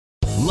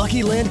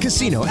Lucky Land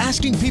Casino,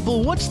 asking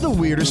people, what's the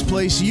weirdest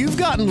place you've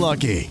gotten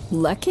lucky?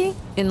 Lucky?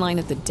 In line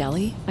at the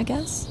deli, I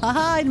guess?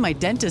 Aha, in my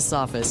dentist's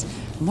office.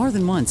 More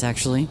than once,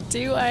 actually.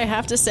 Do I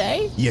have to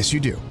say? Yes, you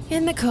do.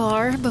 In the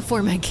car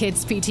before my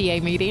kids'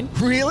 PTA meeting.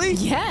 Really?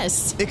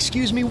 Yes.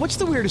 Excuse me, what's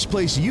the weirdest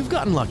place you've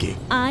gotten lucky?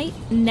 I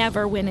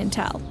never win and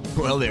tell.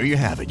 Well, there you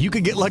have it. You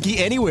can get lucky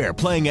anywhere,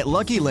 playing at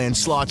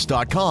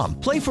LuckyLandSlots.com.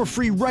 Play for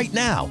free right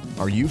now.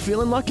 Are you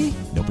feeling lucky?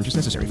 No purchase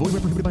necessary. Void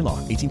where prohibited by law.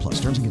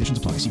 18+. Terms and conditions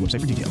apply. See website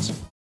for details.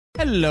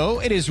 Hello,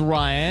 it is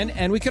Ryan,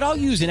 and we could all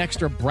use an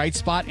extra bright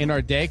spot in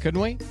our day, couldn't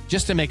we?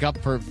 Just to make up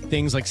for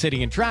things like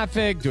sitting in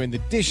traffic, doing the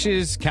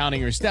dishes, counting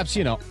your steps,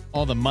 you know,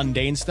 all the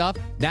mundane stuff.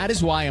 That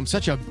is why I'm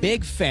such a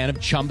big fan of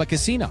Chumba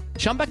Casino.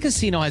 Chumba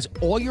Casino has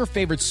all your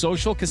favorite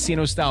social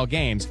casino-style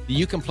games that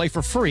you can play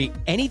for free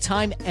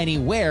anytime,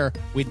 anywhere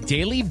with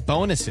daily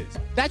bonuses.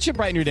 That should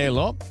brighten your day a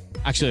little.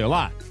 Actually, a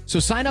lot.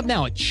 So sign up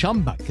now at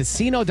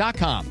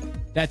ChumbaCasino.com.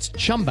 That's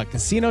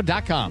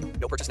ChumbaCasino.com.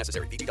 No purchase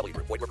necessary. VGW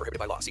Group. Void where prohibited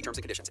by law. See terms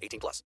and conditions.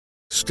 18+.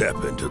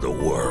 Step into the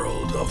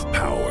world of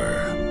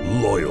power,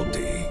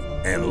 loyalty,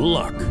 and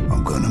luck.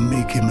 I'm gonna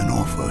make him an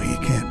offer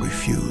he can't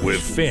refuse.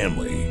 With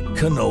family,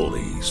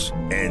 cannolis,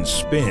 and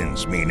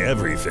spins mean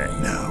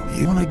everything. Now,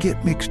 you wanna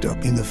get mixed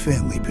up in the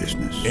family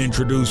business.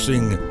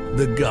 Introducing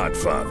The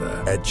Godfather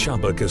at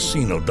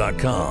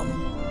ChumbaCasino.com.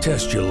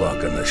 Test your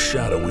luck in the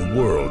shadowy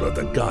world of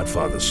The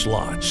Godfather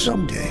slot.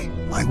 Someday,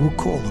 I will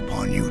call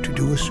upon you to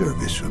do a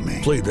service for me.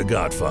 Play The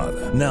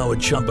Godfather now at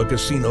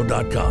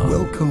ChumbaCasino.com.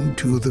 Welcome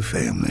to the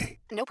family.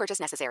 No purchase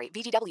necessary.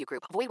 VGW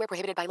Group. Void where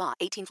prohibited by law.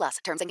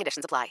 18+. Terms and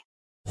conditions apply.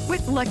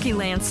 With Lucky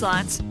Land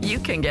Slots, you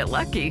can get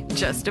lucky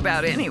just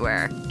about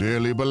anywhere.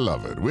 Dearly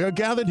beloved, we are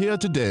gathered here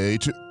today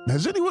to...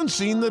 Has anyone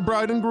seen the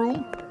bride and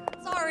groom?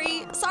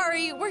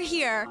 Sorry, we're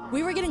here.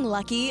 We were getting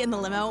lucky in the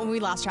limo and we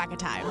lost track of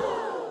time.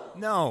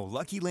 No,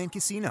 Lucky Land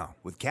Casino,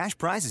 with cash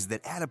prizes that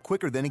add up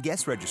quicker than a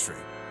guest registry.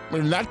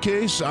 In that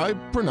case, I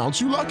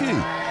pronounce you lucky.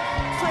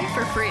 Play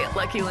for free at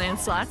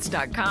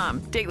LuckyLandSlots.com.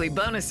 Daily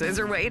bonuses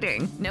are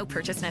waiting. No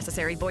purchase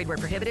necessary. Void where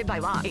prohibited by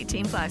law.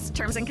 18+.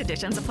 Terms and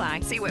conditions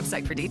apply. See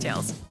website for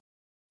details.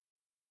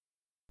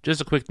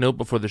 Just a quick note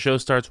before the show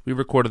starts. We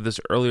recorded this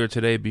earlier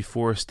today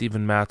before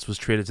Steven Matz was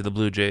traded to the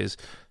Blue Jays,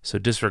 so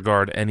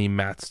disregard any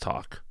Matz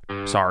talk.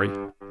 Sorry.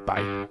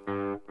 Bye.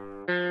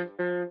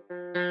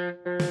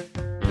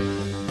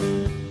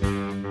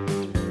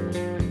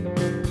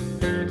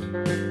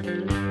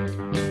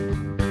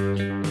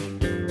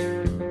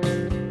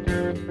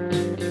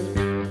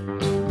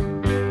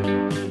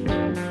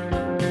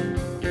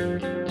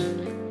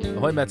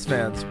 Ahoy Mets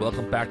fans,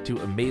 welcome back to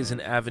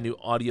Amazing Avenue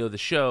Audio, the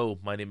show.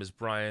 My name is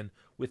Brian.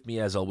 With me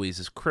as always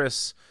is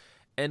Chris.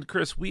 And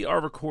Chris, we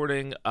are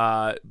recording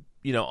on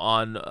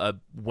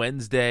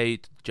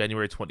Wednesday,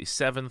 January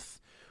 27th.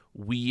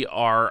 We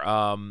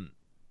are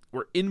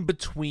we're in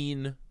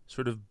between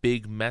sort of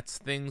big Mets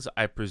things.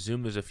 I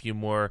presume there's a few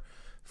more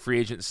free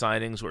agent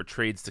signings or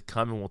trades to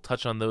come, and we'll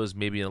touch on those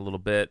maybe in a little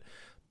bit.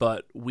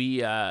 But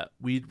we're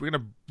going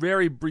to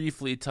very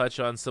briefly touch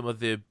on some of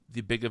the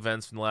big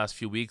events from the last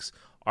few weeks.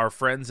 Our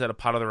friends at A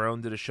Pot of Their Own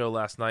did a show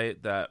last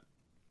night that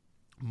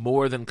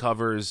more than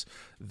covers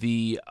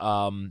the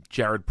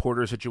Jared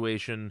Porter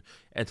situation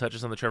and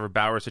touches on the Trevor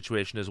Bauer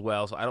situation as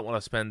well. So I don't want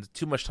to spend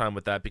too much time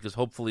with that because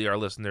hopefully our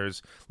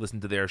listeners listen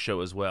to their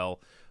show as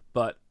well.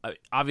 But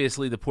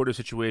obviously the Porter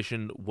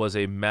situation was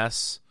a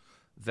mess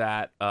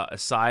that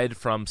aside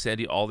from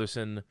Sandy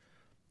Alderson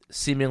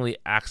seemingly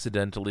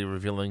accidentally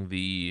revealing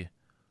the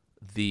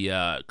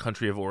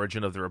country of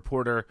origin of the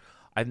reporter,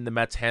 I think the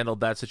Mets handled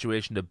that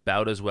situation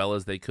about as well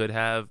as they could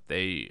have.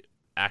 They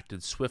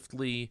acted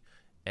swiftly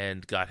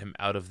and got him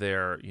out of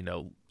there,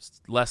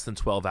 less than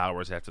 12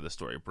 hours after the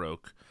story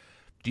broke.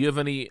 Do you have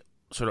any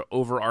sort of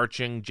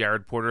overarching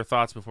Jared Porter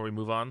thoughts before we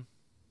move on?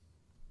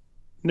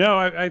 No,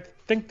 I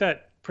think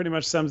that pretty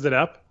much sums it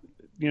up.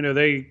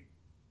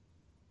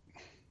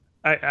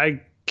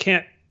 I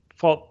can't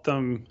fault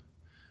them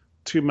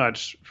too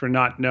much for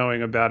not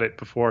knowing about it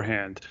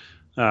beforehand.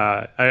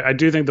 I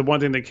do think the one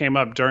thing that came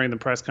up during the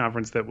press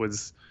conference that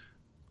was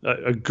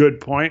a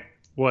good point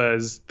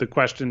was the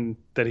question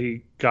that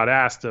he got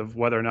asked of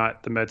whether or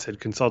not the Mets had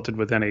consulted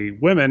with any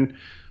women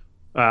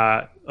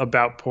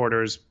about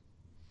Porter's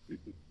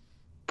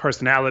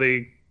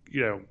personality,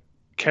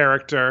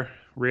 character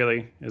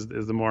really is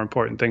the more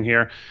important thing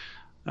here.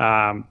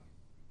 And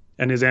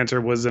his answer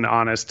was an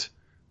honest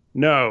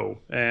no.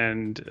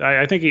 And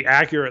I think he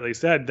accurately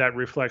said that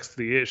reflects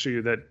the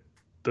issue that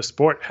the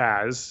sport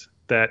has,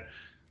 that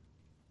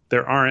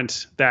there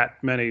aren't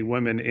that many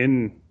women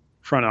in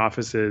front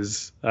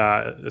offices,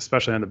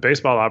 especially on the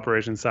baseball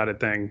operations side of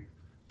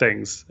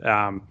things.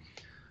 And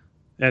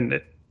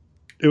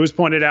it was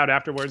pointed out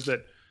afterwards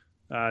that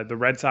the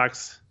Red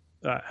Sox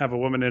have a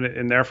woman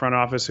in their front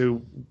office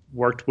who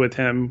worked with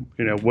him,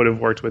 would have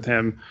worked with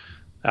him.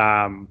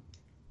 So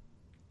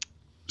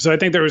I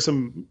think there was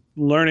some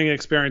learning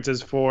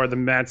experiences for the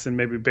Mets and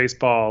maybe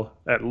baseball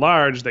at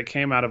large that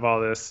came out of all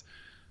this.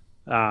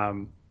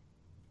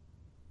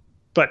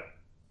 But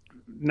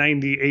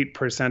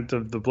 98%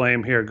 of the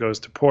blame here goes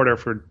to Porter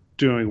for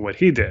doing what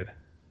he did.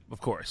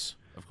 Of course.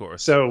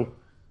 So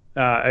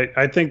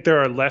I think there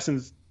are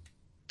lessons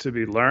to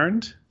be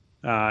learned,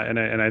 and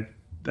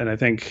I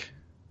think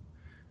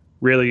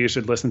really you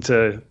should listen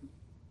to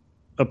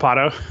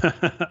Apato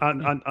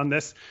on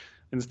this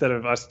instead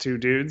of us two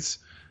dudes.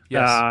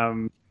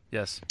 Yes.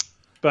 Yes.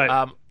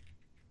 But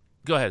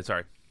go ahead.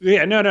 Sorry.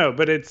 Yeah. No.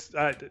 But it's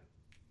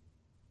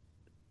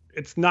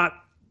not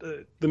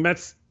the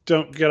Mets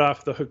don't get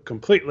off the hook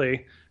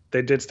completely.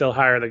 They did still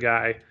hire the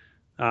guy,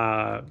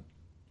 But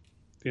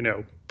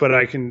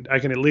I can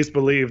at least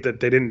believe that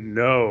they didn't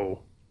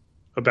know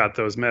about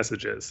those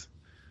messages.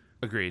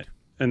 Agreed.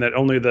 And that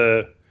only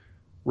the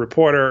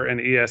reporter and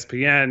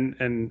ESPN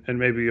and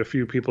maybe a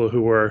few people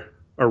who were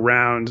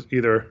around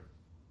either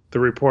the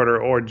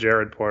reporter or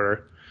Jared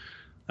Porter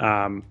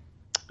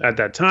at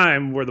that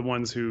time were the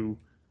ones who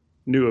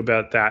knew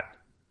about that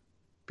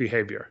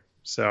behavior.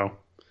 So,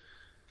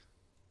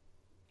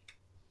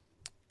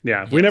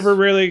 yeah, we never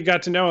really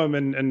got to know him.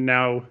 And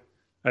now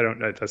I don't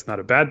know. That's not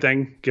a bad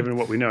thing given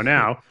what we know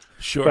now.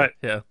 Sure. But,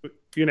 yeah.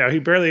 He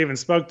barely even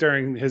spoke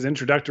during his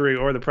introductory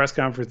or the press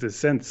conferences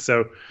since.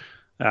 So,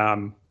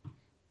 I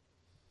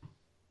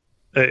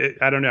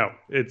don't know.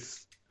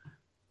 It's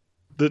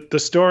the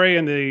story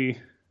and the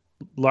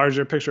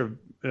larger picture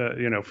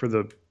of, for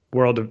the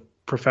world of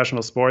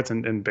professional sports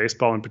and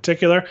baseball in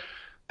particular,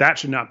 that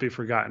should not be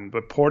forgotten.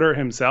 But Porter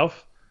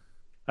himself,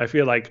 I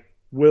feel like,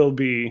 will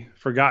be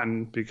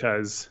forgotten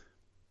because,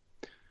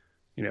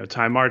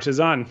 time marches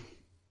on.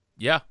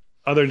 Yeah.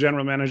 Other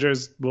general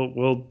managers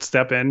will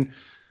step in.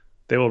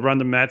 They will run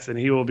the Mets, and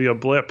he will be a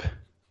blip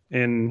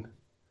in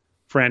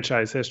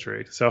franchise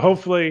history. So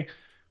hopefully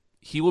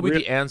he will be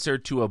the answer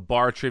to a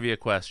bar trivia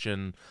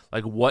question,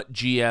 like what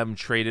GM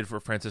traded for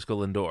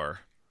Francisco Lindor.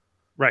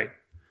 Right.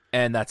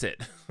 And that's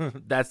it.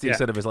 That's the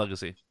extent of his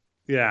legacy.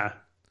 Yeah.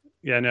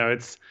 Yeah, no,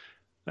 it's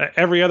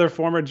every other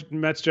former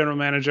Mets general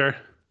manager.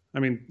 I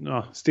mean,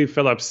 Steve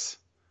Phillips,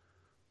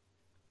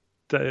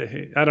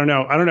 I don't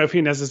know. I don't know if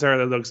he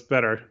necessarily looks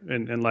better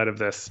in light of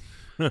this.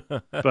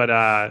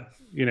 But,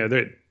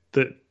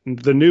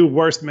 the new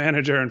worst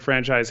manager in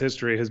franchise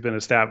history has been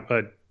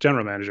established.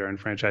 General manager in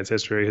franchise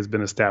history has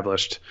been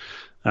established.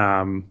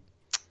 So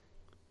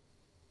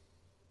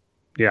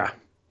yeah,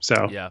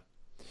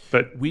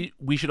 but we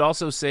should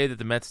also say that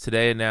the Mets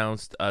today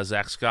announced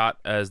Zach Scott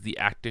as the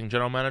acting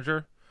general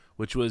manager,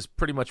 which was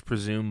pretty much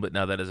presumed, but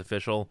now that is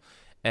official.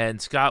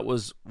 And Scott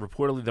was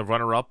reportedly the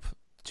runner-up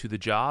to the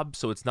job,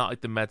 so it's not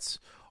like the Mets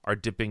are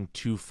dipping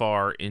too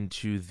far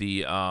into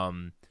the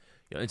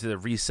into the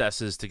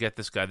recesses to get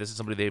this guy. This is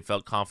somebody they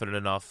felt confident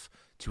enough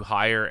to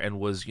hire and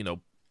was,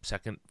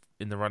 second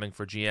in the running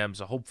for GM.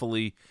 So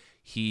hopefully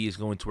he is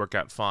going to work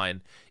out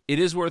fine. It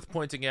is worth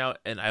pointing out,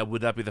 and I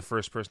would not be the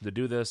first person to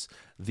do this,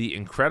 the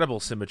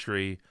incredible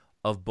symmetry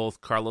of both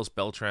Carlos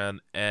Beltran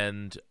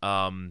and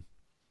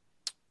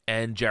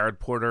Jared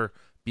Porter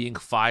being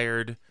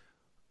fired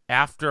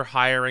after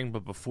hiring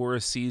but before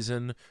a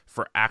season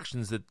for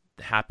actions that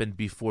happened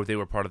before they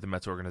were part of the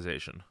Mets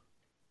organization.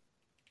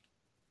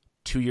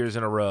 2 years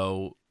in a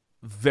row.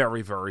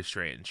 Very, very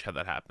strange how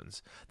that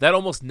happens. That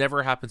almost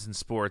never happens in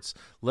sports,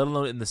 let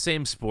alone in the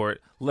same sport,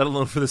 let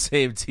alone for the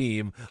same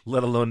team,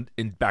 let alone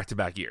in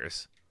back-to-back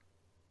years.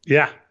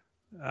 Yeah.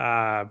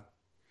 How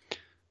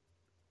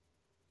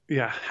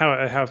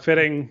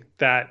fitting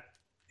that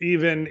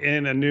even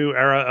in a new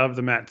era of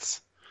the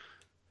Mets,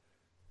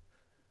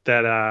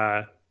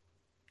 that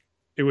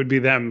it would be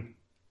them.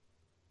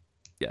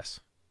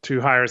 Yes.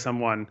 To hire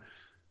someone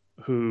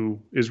who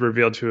is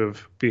revealed to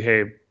have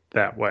behaved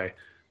that way.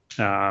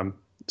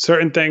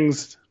 Certain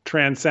things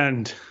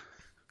transcend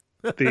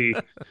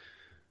the,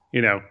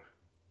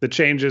 the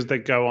changes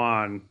that go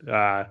on.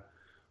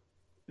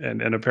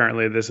 And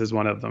apparently this is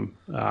one of them.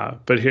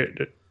 But here,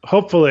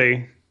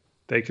 hopefully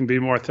they can be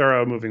more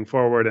thorough moving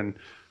forward and,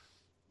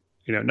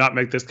 not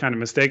make this kind of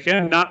mistake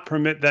and not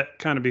permit that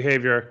kind of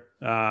behavior,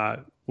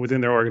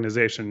 within their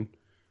organization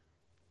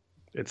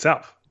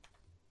itself.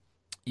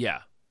 Yeah.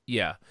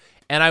 Yeah.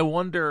 And I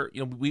wonder,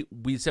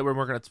 we said we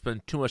weren't going to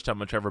spend too much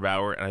time on Trevor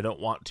Bauer, and I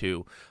don't want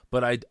to,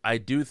 but I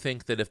do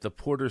think that if the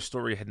Porter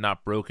story had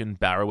not broken,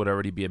 Bauer would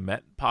already be a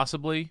Met,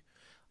 possibly.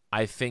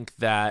 I think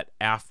that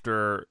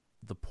after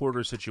the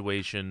Porter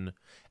situation,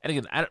 and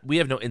again, we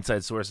have no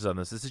inside sources on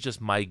this. This is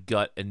just my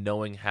gut and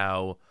knowing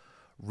how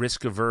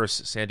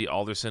risk-averse Sandy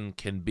Alderson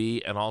can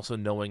be, and also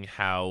knowing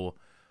how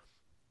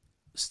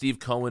Steve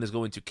Cohen is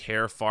going to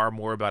care far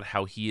more about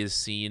how he is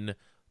seen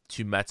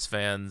to Mets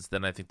fans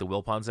than I think the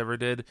Wilpons ever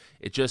did.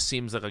 It just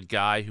seems like a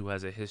guy who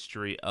has a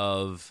history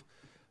of,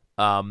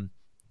 I'll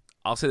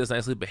say this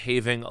nicely,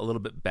 behaving a little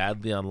bit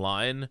badly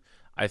online.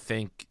 I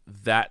think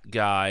that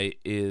guy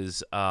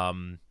is,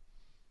 and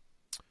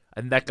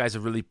that guy's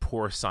a really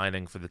poor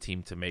signing for the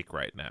team to make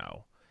right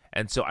now.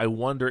 And so I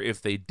wonder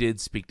if they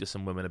did speak to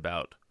some women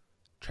about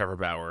Trevor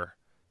Bauer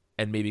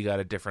and maybe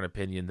got a different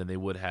opinion than they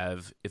would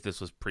have if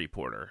this was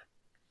pre-Porter.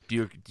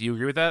 Do you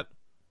agree with that?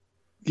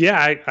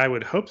 Yeah, I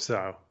would hope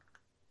so.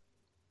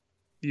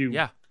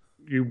 You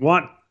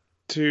want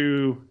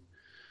to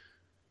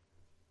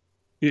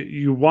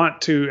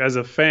as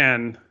a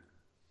fan,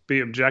 be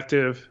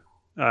objective,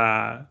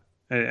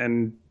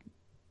 and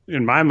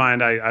in my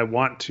mind, I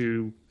want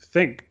to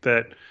think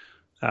that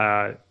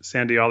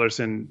Sandy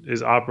Alderson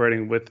is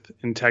operating with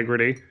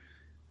integrity.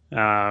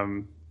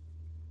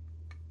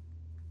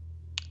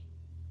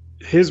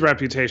 His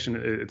reputation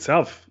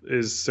itself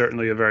is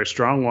certainly a very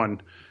strong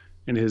one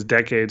in his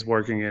decades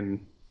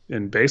working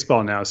in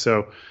baseball now.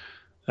 So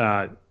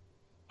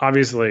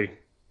obviously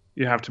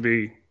you have to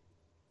be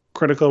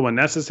critical when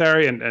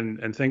necessary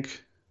and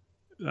think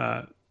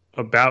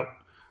about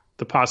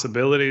the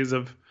possibilities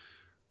of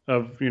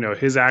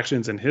his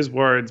actions and his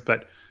words.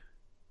 But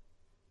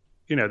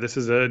this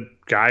is a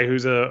guy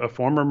who's a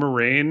former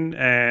Marine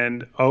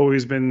and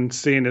always been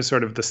seen as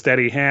sort of the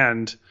steady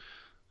hand,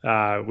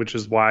 which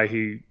is why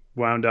he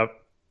wound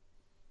up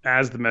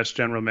as the Mets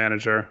general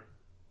manager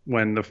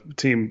when the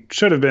team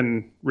should have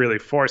been really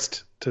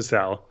forced to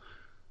sell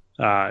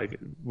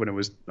when it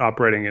was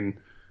operating in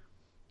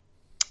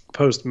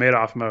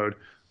post-Madoff mode.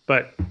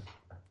 But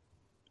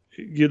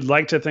you'd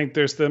like to think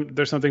there's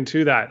something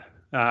to that.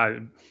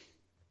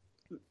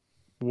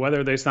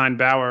 Whether they sign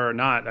Bauer or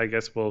not, I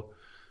guess will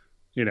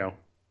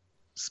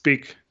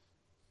speak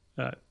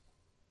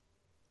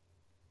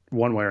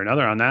one way or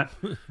another on that.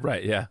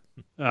 Right, yeah.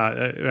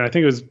 I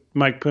think it was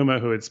Mike Puma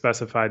who had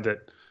specified that,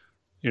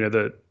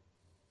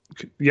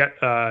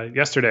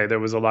 yesterday there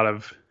was a lot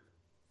of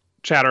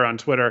chatter on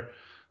Twitter,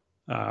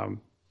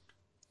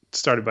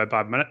 started by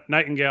Bob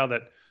Nightingale,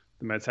 that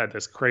the Mets had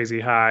this crazy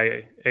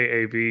high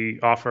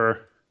AAV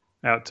offer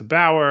out to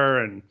Bauer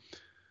and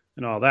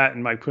all that.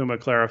 And Mike Puma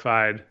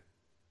clarified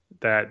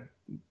that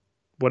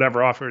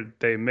whatever offer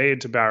they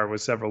made to Bauer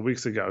was several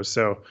weeks ago.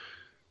 So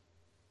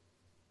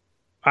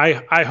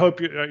I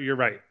hope you're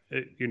right.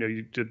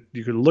 You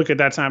could look at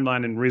that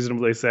timeline and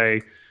reasonably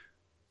say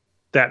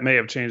that may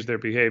have changed their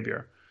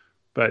behavior.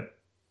 But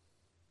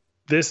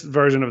this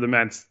version of the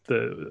Mets,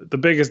 the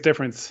biggest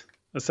difference,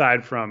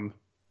 aside from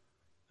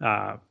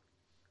the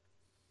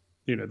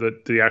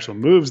actual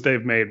moves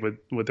they've made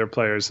with their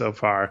players so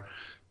far,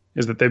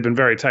 is that they've been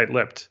very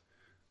tight-lipped.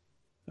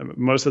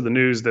 Most of the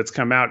news that's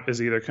come out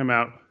has either come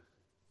out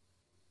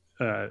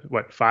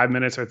 5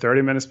 minutes or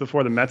 30 minutes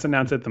before the Mets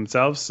announce it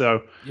themselves.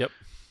 So yep.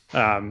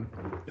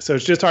 So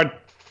it's just hard.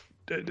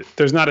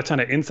 There's not a ton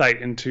of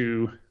insight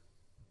into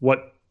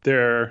what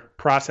their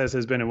process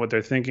has been and what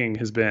their thinking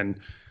has been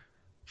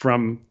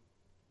from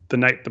the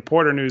night the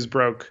Porter news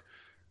broke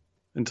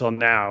until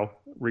now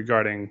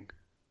regarding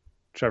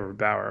Trevor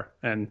Bauer.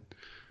 And,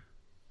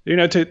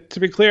 to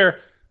be clear,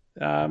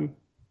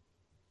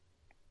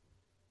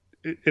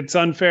 it's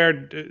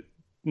unfair.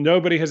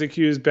 Nobody has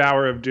accused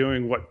Bauer of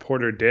doing what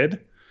Porter did,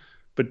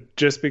 but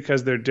just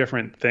because they're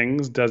different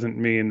things doesn't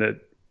mean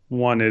that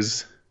one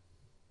is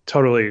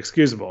totally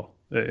excusable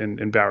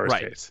in Bauer's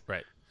case.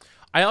 Right.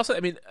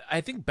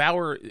 I think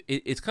Bauer,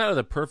 it's kind of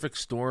the perfect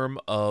storm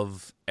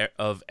of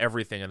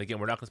everything. And again,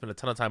 we're not going to spend a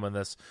ton of time on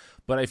this,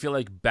 but I feel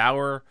like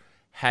Bauer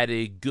had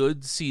a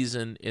good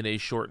season in a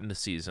shortened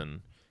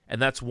season.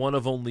 And that's one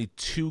of only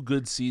 2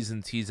 good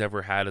seasons he's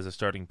ever had as a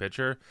starting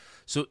pitcher.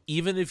 So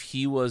even if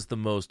he was the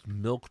most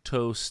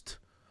milquetoast,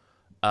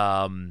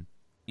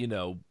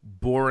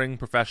 boring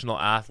professional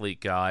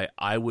athlete guy,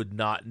 I would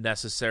not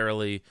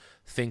necessarily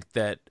think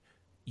that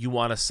you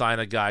want to sign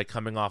a guy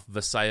coming off of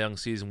a Cy Young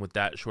season with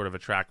that short of a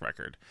track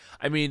record.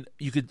 I mean,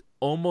 you could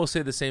almost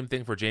say the same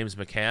thing for James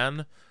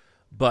McCann,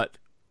 but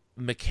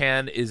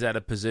McCann is at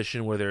a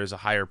position where there is a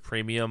higher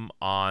premium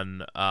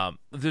on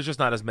there's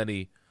not as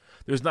many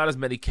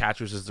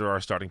catchers as there are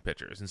starting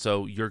pitchers. And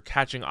so your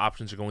catching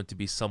options are going to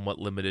be somewhat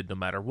limited no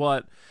matter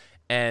what.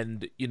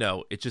 And,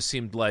 it just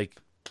seemed like,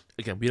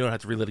 again, we don't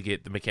have to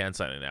relitigate the McCann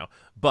signing now.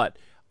 But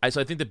I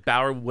think that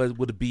Bauer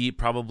would be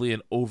probably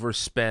an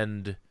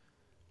overspend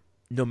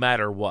no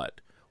matter what.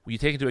 When you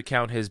take into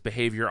account his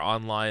behavior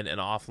online and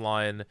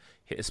offline,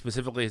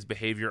 specifically his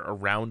behavior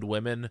around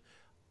women,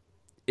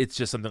 it's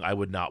just something I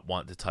would not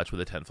want to touch with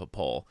a 10-foot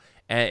pole.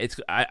 And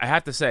I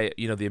have to say,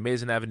 the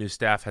Amazing Avenue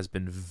staff has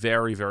been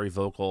very, very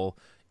vocal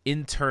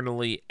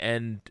internally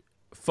and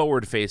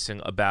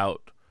forward-facing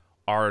about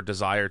our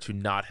desire to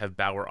not have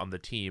Bauer on the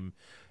team.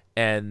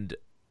 And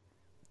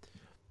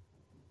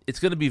it's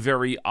going to be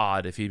very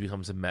odd if he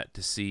becomes a Met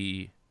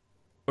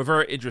or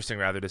very interesting,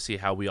 rather, to see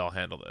how we all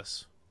handle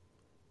this.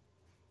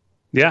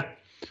 Yeah.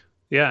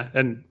 Yeah.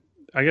 And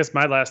I guess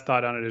my last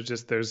thought on it is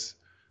just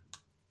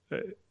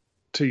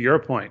to your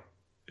point,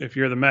 if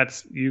you're the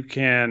Mets, you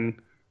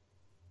can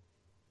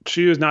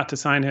choose not to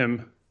sign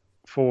him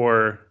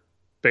for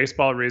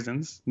baseball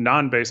reasons,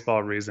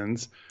 non-baseball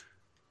reasons,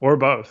 or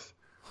both.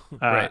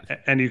 Right.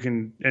 And you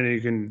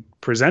can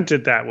present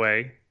it that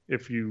way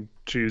if you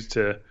choose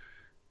to,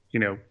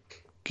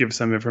 give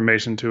some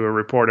information to a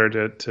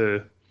reporter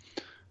to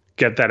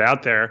get that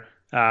out there.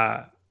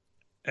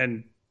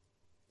 And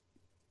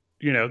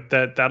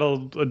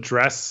that'll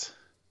address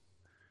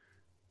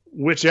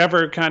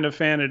whichever kind of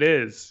fan it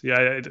is.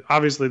 Yeah,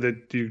 obviously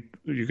that you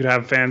could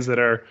have fans that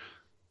are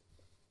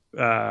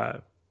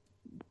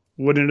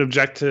wouldn't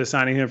object to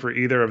signing him for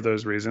either of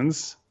those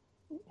reasons,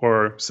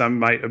 or some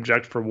might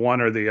object for one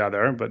or the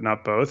other, but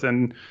not both.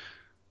 And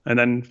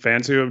then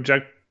fans who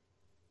object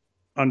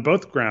on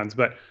both grounds.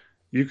 But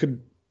you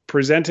could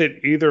present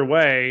it either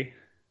way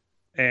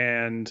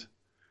and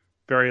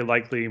very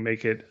likely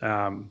make it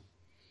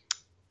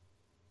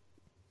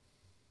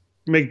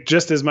make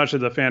just as much of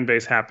the fan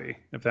base happy,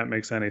 if that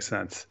makes any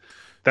sense.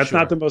 That's Sure.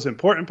 not the most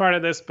important part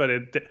of this, but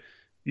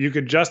you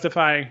could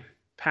justify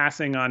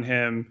passing on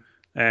him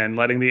and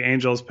letting the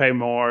Angels pay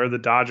more, the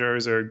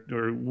Dodgers, or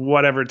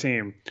whatever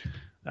team.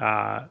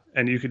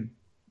 And you could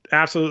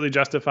absolutely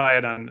justify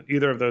it on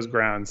either of those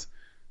grounds.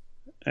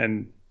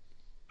 And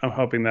I'm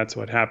hoping that's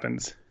what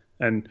happens.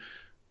 And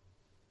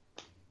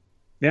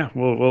yeah,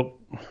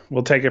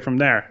 we'll take it from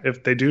there.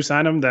 If they do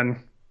sign him,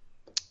 then,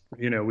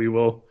 we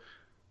will,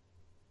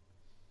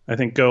 I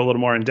think, go a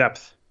little more in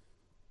depth.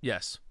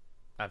 Yes,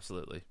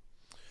 absolutely.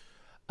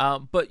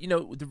 But,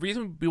 the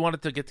reason we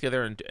wanted to get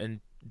together and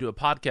do a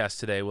podcast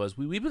today was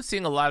we've been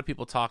seeing a lot of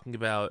people talking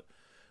about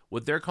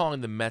what they're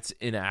calling the Mets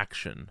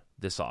inaction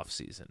this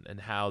offseason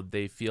and how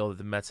they feel that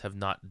the Mets have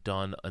not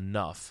done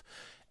enough.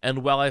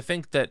 And while I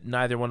think that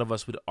neither one of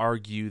us would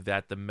argue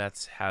that the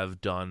Mets have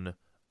done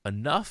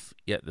enough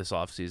yet this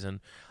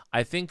offseason,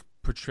 I think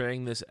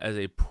portraying this as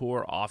a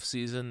poor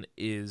offseason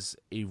is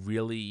a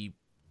really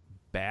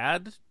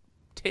bad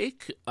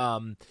take.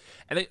 And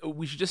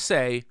we should just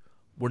say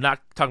we're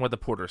not talking about the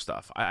Porter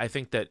stuff. I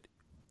think that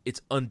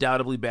it's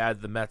undoubtedly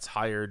bad the Mets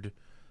hired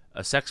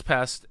a sex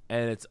pest,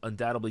 and it's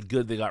undoubtedly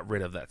good they got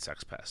rid of that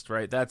sex pest,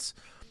 right?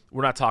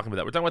 We're not talking about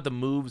that. We're talking about the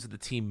moves that the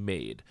team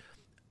made.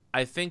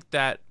 I think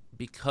that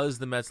because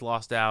the Mets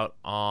lost out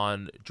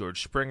on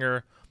George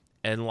Springer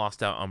and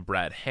lost out on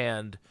Brad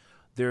Hand,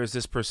 there is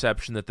this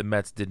perception that the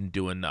Mets didn't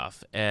do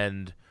enough.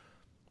 And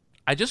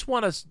I just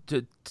want us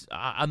to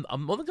I'm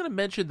only going to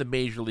mention the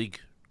major league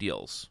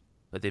deals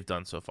that they've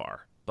done so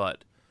far,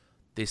 but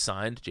they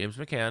signed James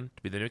McCann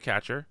to be the new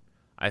catcher.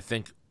 I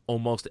think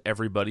almost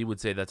everybody would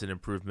say that's an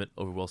improvement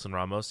over Wilson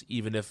Ramos,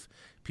 even if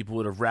people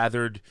would have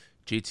rathered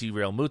JT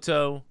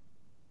Realmuto.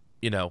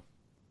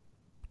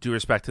 Due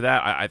respect to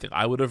that, I think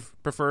I would have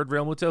preferred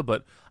Realmuto,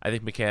 but I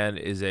think McCann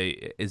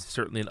is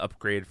certainly an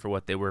upgrade for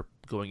what they were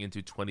going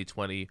into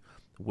 2020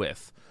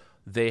 with.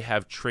 They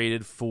have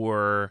traded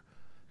for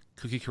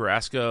Cookie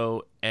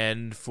Carrasco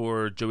and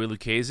for Joey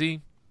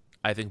Lucchesi.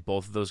 I think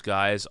both of those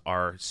guys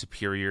are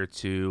superior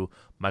to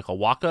Michael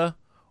Wacha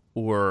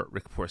or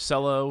Rick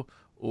Porcello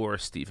or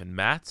Steven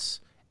Matz,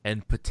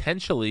 and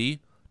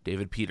potentially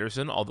David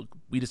Peterson, although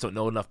we just don't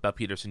know enough about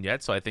Peterson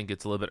yet, so I think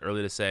it's a little bit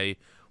early to say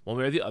one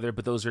way or the other,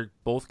 but those are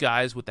both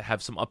guys that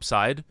have some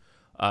upside.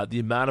 The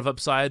amount of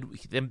upside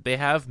they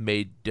have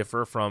may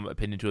differ from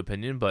opinion to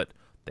opinion, but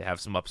they have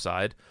some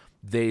upside.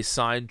 They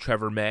signed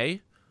Trevor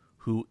May,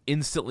 who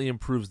instantly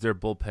improves their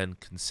bullpen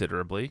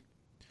considerably.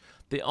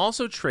 They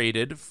also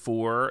traded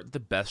for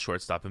the best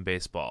shortstop in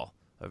baseball,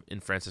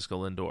 in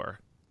Francisco Lindor.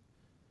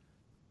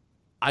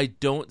 I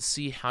don't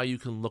see how you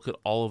can look at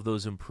all of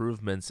those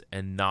improvements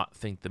and not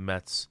think the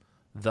Mets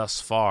thus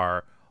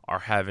far are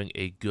having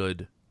a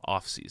good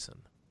offseason.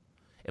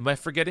 Am I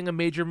forgetting a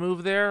major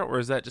move there, or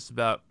is that just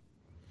about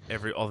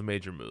all the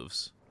major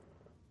moves?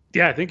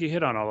 Yeah, I think you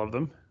hit on all of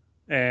them,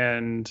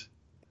 and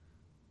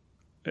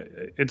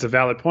it's a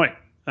valid point.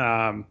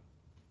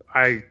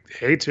 I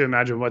hate to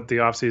imagine what the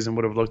offseason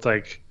would have looked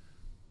like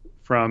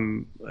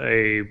from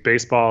a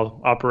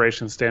baseball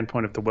operations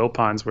standpoint if the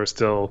Wilpons were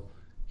still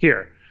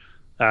here.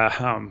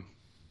 I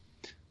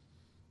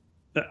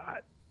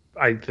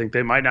think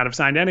they might not have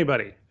signed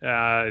anybody,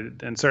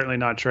 and certainly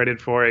not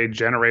traded for a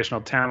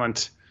generational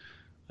talent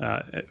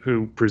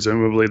who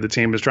presumably the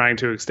team is trying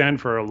to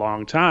extend for a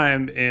long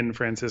time in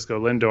Francisco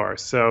Lindor.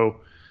 So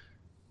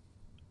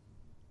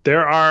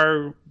there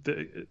are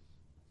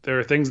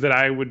things that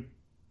I would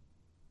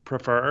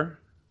prefer.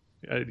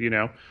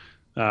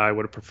 I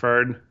would have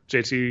preferred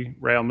JT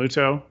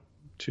Realmuto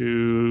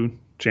to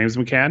James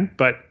McCann,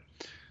 but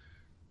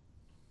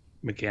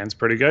McCann's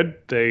pretty good.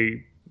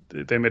 They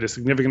made a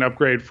significant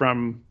upgrade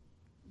from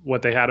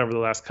what they had over the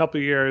last couple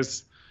of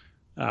years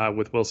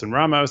with Wilson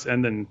Ramos,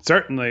 and then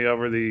certainly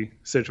over the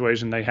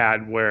situation they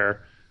had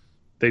where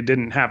they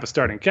didn't have a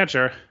starting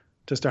catcher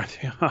to start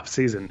the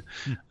offseason.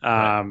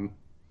 Right.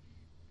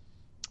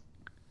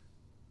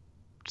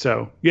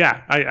 So,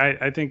 yeah,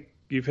 I think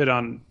you've hit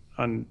on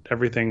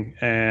everything,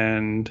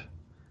 and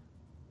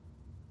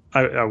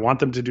I want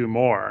them to do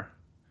more,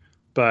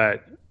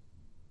 but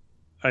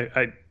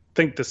I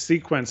think the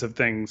sequence of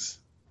things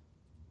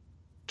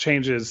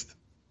changes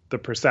the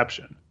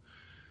perception.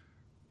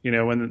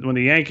 When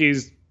the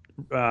Yankees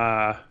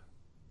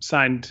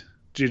signed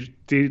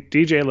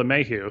DJ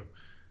LeMahieu,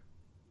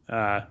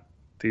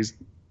 these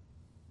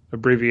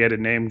abbreviated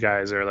name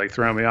guys are like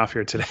throwing me off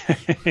here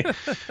today.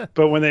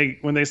 But when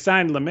they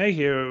signed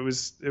LeMahieu,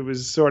 it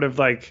was sort of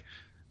like,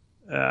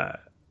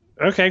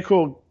 okay,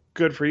 cool,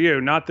 good for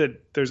you. Not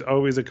that there's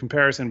always a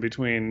comparison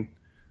between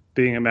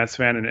being a Mets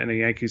fan and a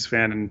Yankees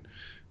fan and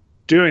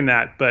doing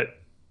that,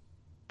 but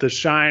the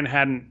shine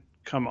hadn't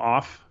come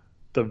off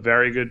the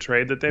very good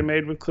trade that they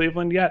made with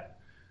Cleveland yet.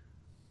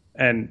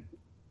 And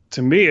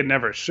to me, it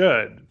never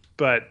should.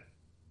 But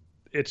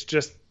it's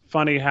just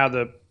funny how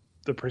the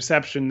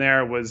perception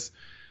there was,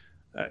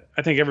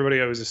 I think everybody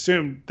always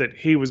assumed that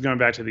he was going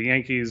back to the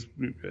Yankees.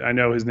 I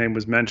know his name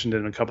was mentioned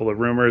in a couple of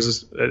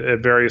rumors at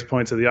various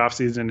points of the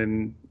offseason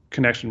in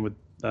connection with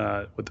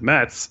the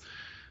Mets.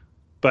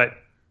 But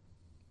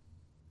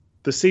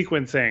the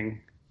sequencing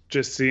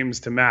just seems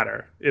to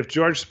matter. If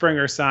George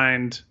Springer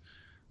signed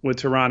with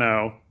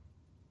Toronto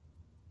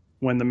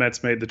when the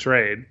Mets made the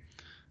trade,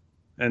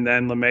 and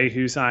then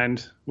LeMahieu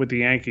signed with the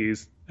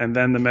Yankees, and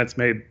then the Mets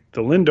made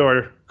the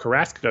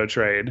Lindor-Carrasco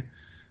trade,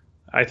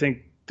 I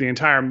think the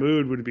entire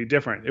mood would be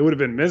different. It would have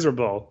been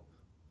miserable,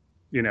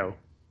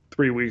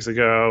 3 weeks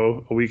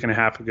ago, a week and a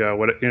half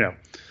ago,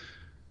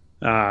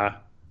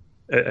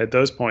 at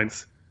those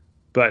points.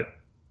 But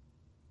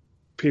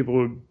people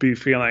would be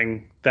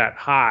feeling that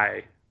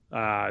high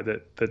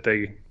that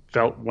they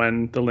felt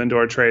when the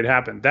Lindor trade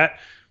happened.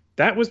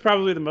 That was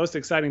probably the most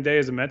exciting day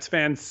as a Mets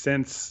fan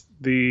since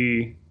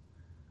the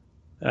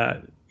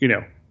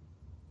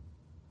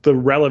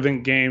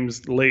relevant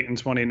games late in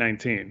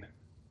 2019,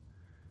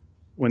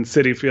 when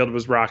Citi Field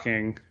was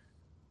rocking,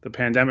 the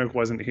pandemic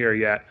wasn't here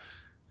yet,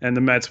 and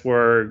the Mets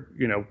were,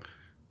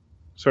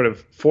 sort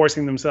of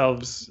forcing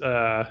themselves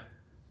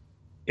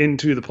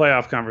into the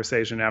playoff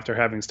conversation after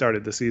having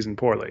started the season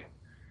poorly.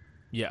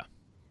 Yeah.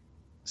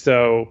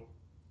 So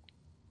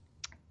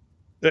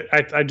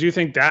I do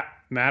think that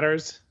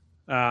matters.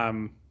 But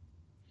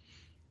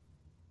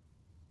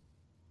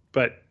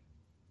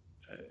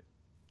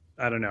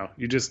I don't know.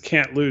 You just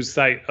can't lose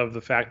sight of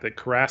the fact that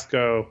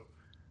Carrasco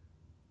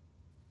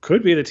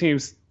could be the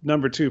team's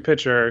number 2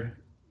 pitcher,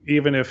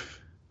 even if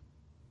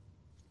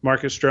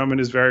Marcus Stroman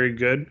is very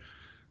good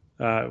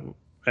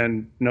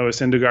and Noah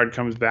Syndergaard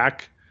comes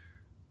back.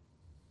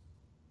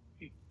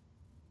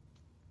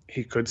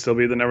 He could still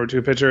be the number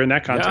 2 pitcher in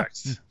that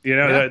context.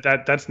 Yeah.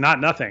 That's not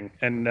nothing.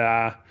 And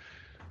that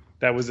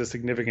was a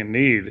significant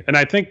need. And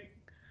I think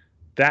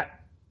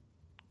that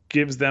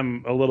gives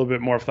them a little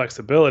bit more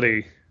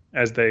flexibility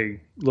as they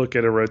look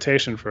at a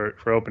rotation for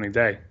opening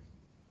day.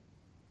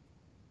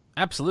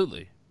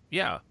 Absolutely.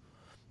 Yeah.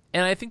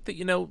 And I think that,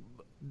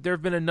 there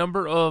have been a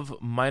number of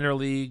minor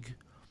league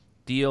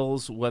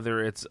deals,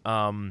 whether it's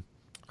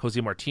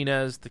Jose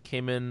Martinez that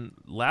came in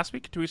last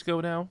week, 2 weeks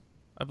ago now,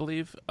 I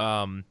believe.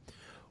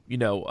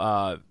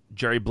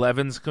 Jerry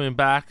Blevins coming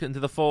back into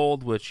the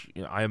fold, which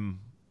I'm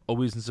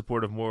always in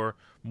support of more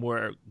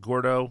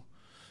Gordo.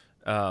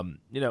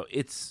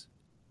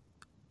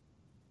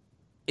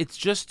 It's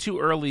just too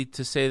early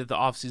to say that the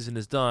offseason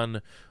is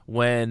done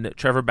when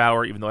Trevor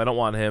Bauer, even though I don't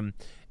want him,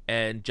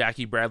 and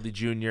Jackie Bradley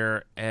Jr.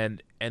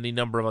 and any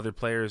number of other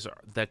players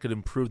that could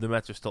improve the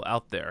Mets are still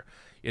out there.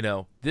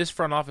 This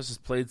front office has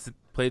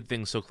played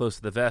things so close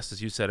to the vest,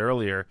 as you said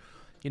earlier.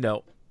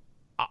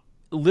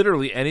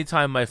 Literally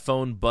anytime my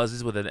phone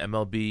buzzes with an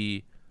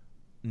MLB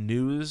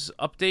news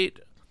update,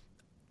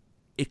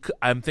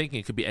 I'm thinking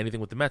it could be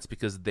anything with the Mets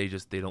because they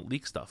don't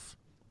leak stuff.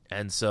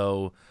 And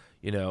so,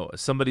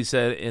 somebody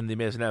said in the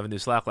Madison Avenue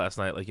Slack last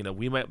night,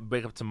 we might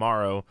wake up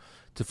tomorrow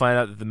to find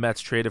out that the Mets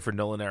traded for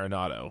Nolan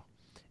Arenado.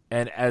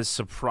 And as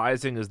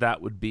surprising as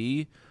that would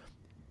be,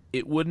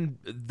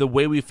 the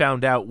way we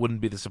found out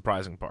wouldn't be the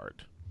surprising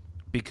part,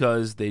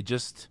 because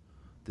this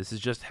is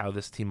just how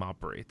this team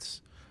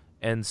operates.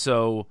 And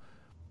so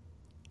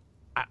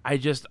I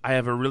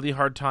have a really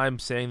hard time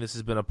saying this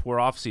has been a poor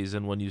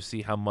offseason when you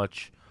see how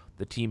much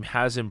the team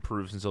has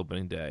improved since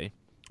opening day,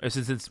 or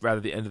since it's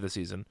rather the end of the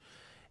season.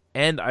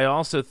 And I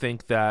also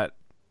think that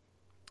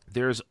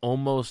there's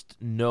almost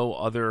no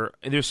other,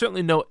 and there's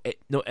certainly no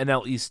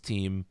NL East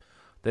team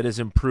that has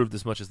improved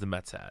as much as the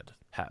Mets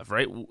have,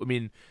 right? I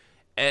mean,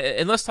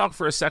 and let's talk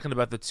for a second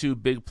about the 2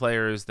 big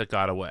players that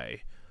got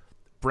away.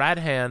 Brad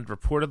Hand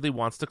reportedly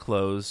wants to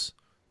close,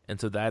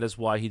 and so that is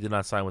why he did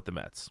not sign with the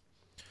Mets.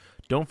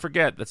 Don't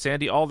forget that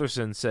Sandy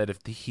Alderson said if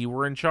he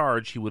were in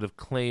charge, he would have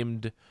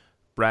claimed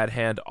Brad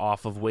Hand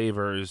off of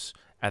waivers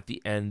at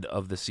the end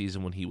of the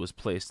season when he was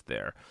placed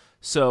there.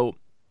 So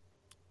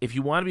if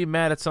you want to be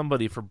mad at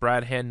somebody for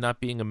Brad Hand not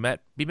being a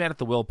Met, be mad at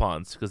the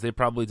Wilpons, because they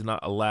probably did not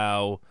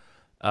allow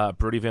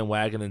Brodie Van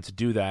Wagenen to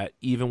do that,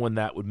 even when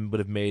that would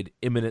have made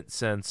imminent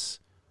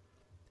sense.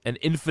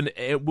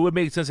 It would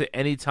make sense at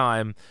any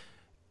time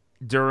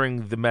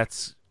during the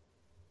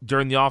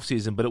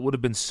offseason, but it would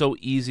have been so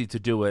easy to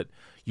do it.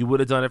 You would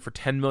have done it for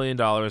 $10 million,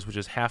 which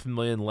is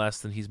 $500,000 less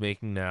than he's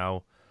making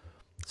now.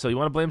 So you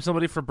want to blame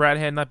somebody for Brad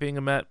Hand not being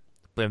a Met?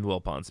 Blame the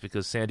Wilpons,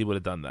 because Sandy would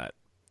have done that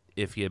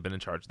if he had been in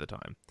charge at the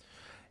time.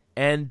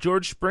 And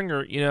George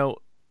Springer,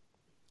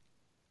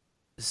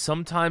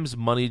 sometimes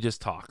money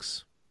just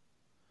talks.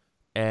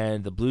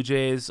 And the Blue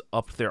Jays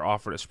upped their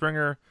offer to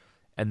Springer,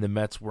 and the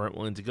Mets weren't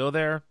willing to go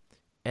there.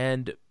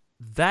 And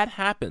that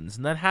happens.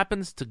 And that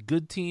happens to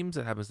good teams.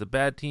 That happens to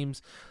bad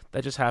teams.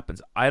 That just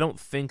happens. I don't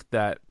think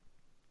that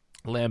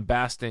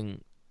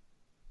lambasting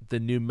the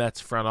new Mets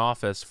front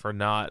office for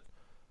not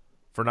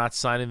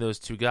signing those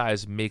 2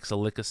 guys makes a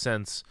lick of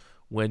sense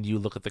when you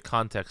look at the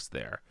context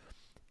there.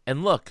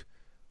 And look,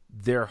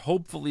 they're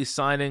hopefully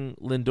signing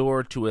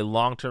Lindor to a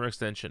long-term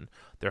extension.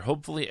 They're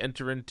hopefully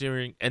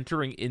entering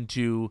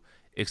into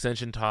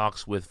extension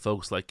talks with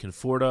folks like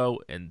Conforto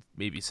and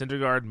maybe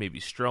Syndergaard, maybe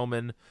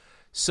Stroman.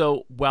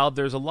 So while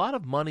there's a lot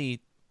of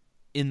money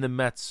in the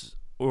Mets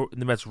or in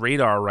the Mets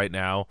radar right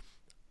now,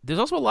 there's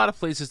also a lot of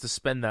places to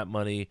spend that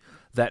money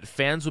that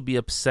fans would be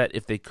upset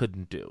if they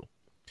couldn't do.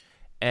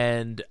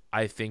 And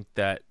I think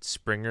that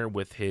Springer,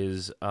 with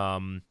his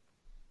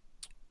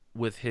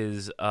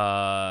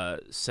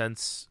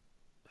sense,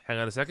 hang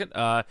on a second,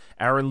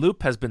 Aaron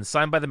Loup has been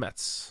signed by the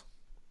Mets.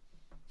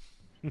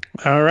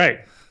 All right.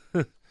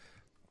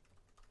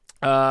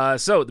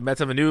 So the Mets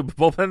have a new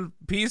bullpen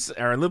piece,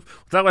 Aaron Loup.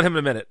 We'll talk about him in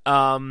a minute.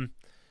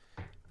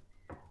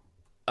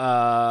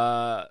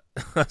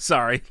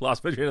 Sorry,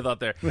 lost my train of thought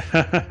there.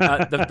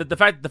 The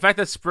fact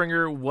that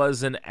Springer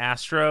was an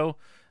Astro,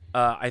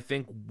 I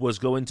think, was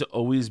going to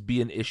always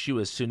be an issue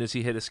as soon as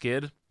he hit a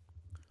skid.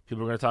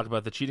 People are going to talk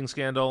about the cheating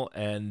scandal,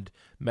 and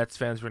Mets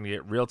fans are going to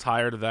get real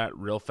tired of that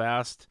real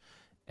fast.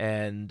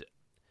 And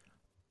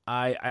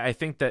I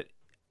think that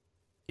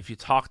if you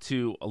talk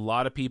to a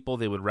lot of people,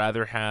 they would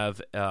rather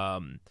have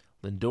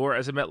Lindor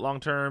as a Met long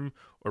term,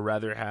 or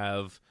rather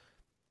have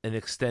an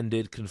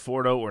extended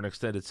Conforto or an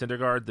extended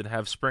Syndergaard than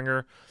have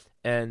Springer.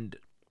 And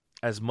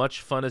as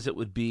much fun as it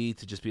would be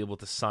to just be able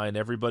to sign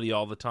everybody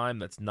all the time,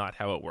 that's not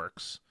how it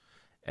works.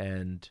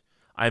 And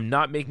I'm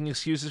not making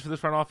excuses for the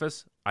front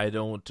office. I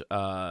don't.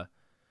 I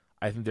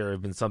think there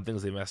have been some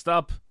things they messed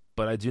up,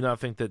 but I do not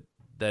think that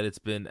it's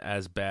been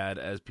as bad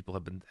as people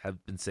have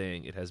been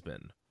saying it has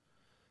been.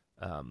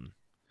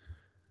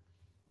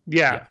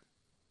 Yeah.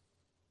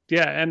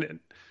 And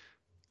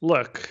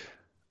look,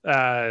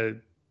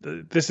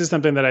 this is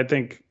something that I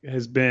think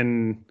has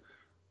been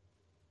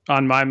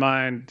on my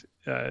mind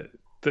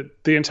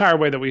the entire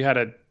way that we had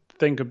to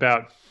think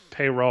about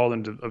payroll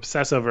and to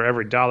obsess over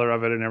every dollar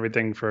of it and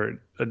everything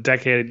for a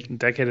decade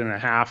and a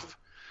half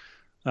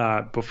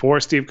before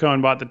Steve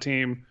Cohen bought the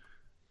team.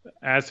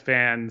 As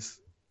fans,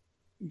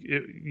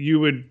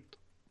 you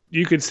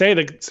could say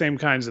the same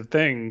kinds of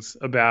things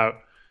about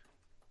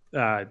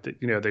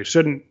they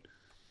shouldn't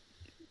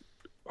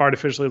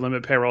artificially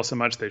limit payroll so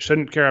much. They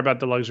shouldn't care about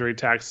the luxury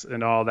tax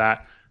and all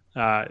that.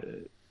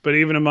 But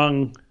even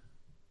among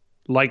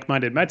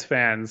like-minded Mets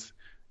fans,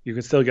 you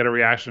can still get a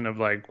reaction of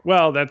like,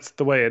 well, that's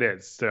the way it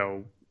is.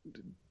 So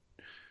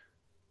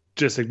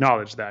just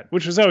acknowledge that,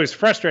 which was always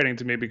frustrating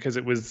to me because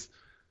it was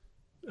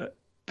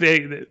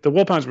the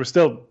Wilpons were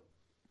still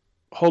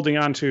holding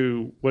on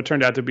to what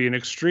turned out to be an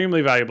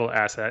extremely valuable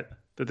asset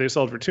that they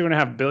sold for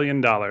 $2.5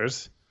 billion.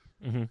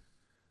 Mm-hmm.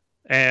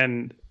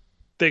 And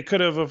they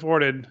could have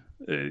afforded,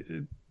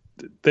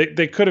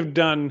 they could have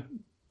done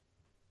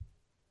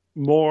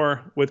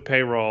more with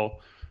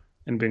payroll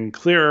and been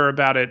clearer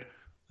about it,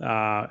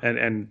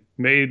 and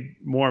made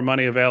more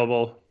money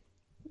available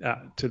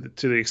to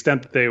the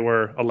extent that they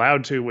were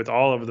allowed to, with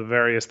all of the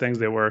various things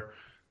they were,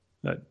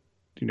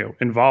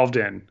 involved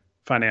in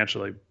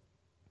financially.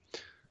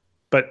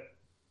 But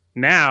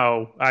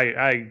now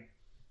I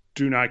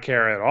do not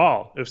care at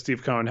all if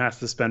Steve Cohen has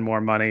to spend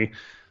more money.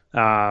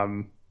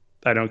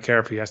 I don't care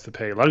if he has to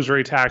pay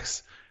luxury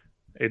tax.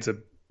 It's a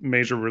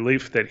major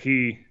relief that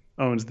he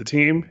owns the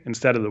team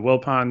instead of the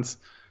Wilpons.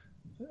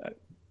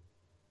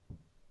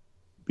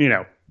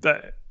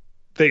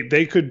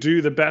 They could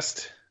do the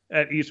best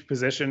at each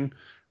position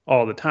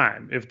all the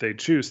time if they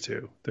choose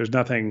to. There's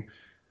nothing,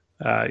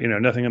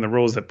 nothing in the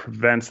rules that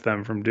prevents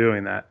them from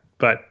doing that.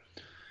 But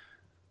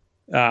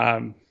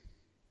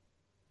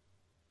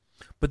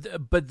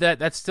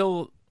that's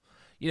still,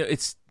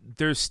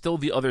 there's still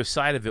the other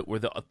side of it where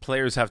the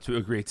players have to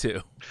agree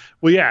too.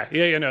 Well, yeah,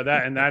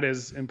 that, and that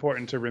is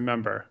important to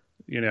remember.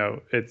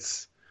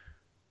 It's,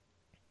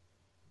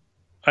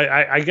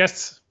 I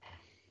guess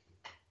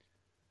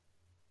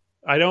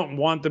I don't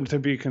want them to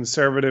be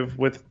conservative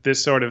with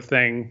this sort of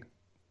thing,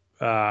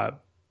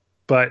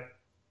 but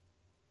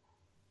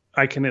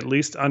I can at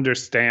least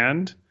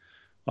understand,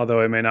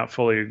 although I may not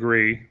fully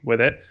agree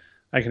with it,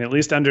 I can at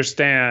least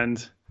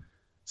understand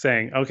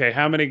saying, okay,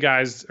 how many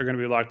guys are going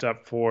to be locked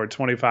up for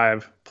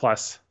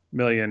 $25+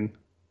 million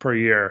per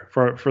year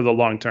for the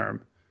long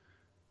term?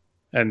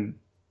 And,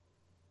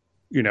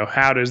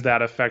 how does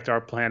that affect our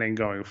planning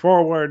going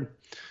forward?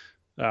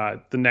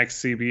 The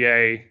next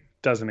CBA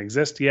doesn't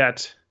exist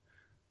yet.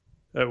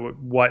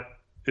 What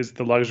is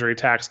the luxury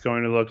tax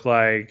going to look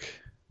like?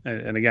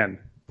 And again,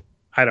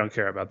 I don't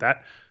care about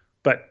that.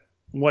 But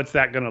what's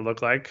that going to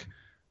look like?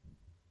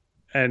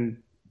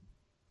 And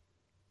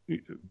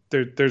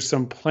there's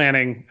some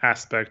planning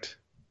aspect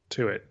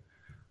to it.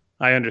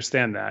 I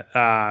understand that.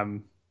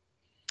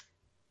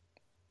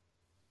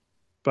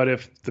 But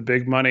if the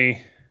big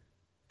money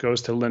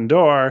goes to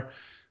Lindor,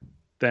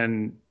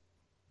 then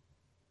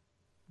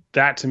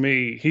that, to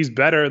me, he's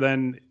better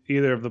than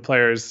either of the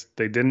players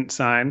they didn't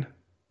sign.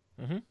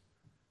 Mm-hmm.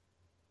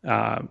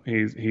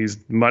 He's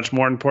much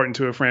more important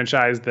to a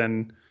franchise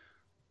than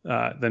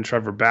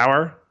Trevor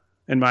Bauer,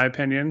 in my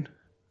opinion.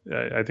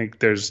 I think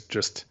there's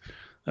just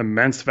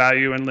immense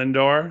value in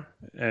Lindor,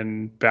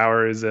 and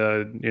Bauer is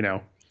a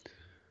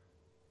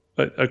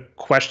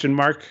question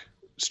mark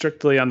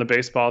strictly on the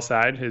baseball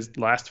side. His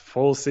last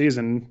full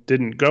season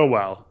didn't go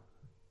well.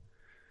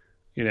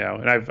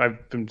 And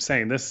I've been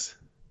saying this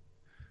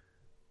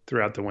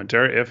throughout the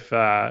winter.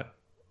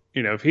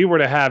 If he were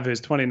to have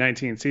his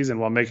 2019 season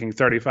while making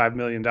 $35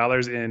 million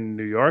in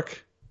New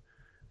York,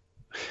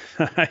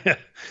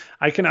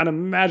 I cannot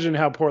imagine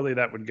how poorly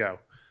that would go.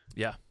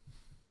 Yeah.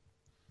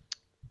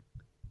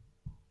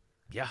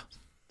 Yeah.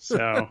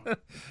 So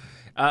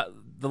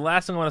the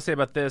last thing I want to say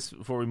about this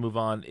before we move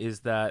on is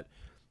that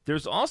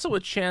there's also a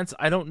chance,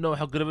 I don't know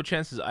how good of a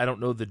chance, I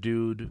don't know the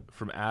dude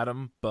from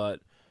Adam,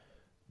 but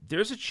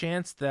there's a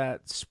chance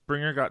that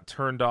Springer got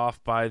turned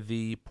off by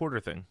the Porter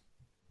thing.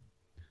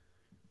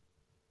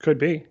 Could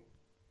be.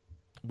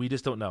 We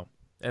just don't know.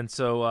 And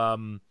so,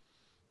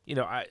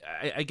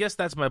 I guess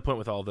that's my point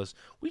with all of this.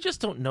 We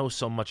just don't know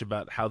so much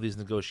about how these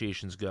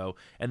negotiations go.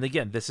 And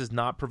again, this is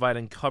not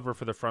providing cover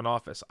for the front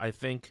office. I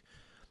think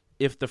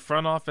if the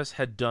front office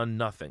had done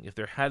nothing, if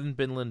there hadn't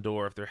been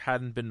Lindor, if there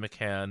hadn't been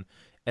McCann,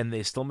 and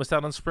they still missed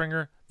out on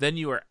Springer, then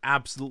you are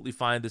absolutely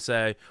fine to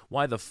say,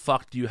 why the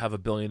fuck do you have a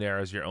billionaire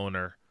as your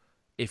owner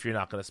if you're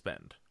not going to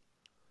spend?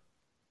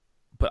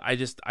 But I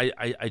just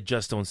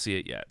don't see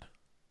it yet.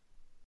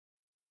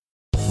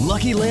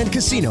 Lucky Land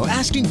Casino,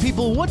 asking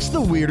people, what's the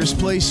weirdest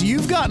place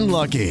you've gotten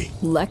lucky?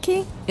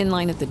 Lucky? In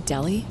line at the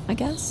deli, I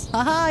guess?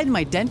 Aha, in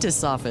my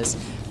dentist's office.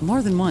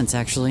 More than once,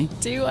 actually.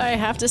 Do I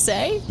have to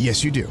say?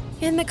 Yes, you do.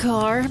 In the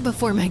car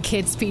before my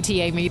kids'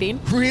 PTA meeting.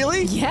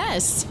 Really?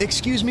 Yes.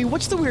 Excuse me,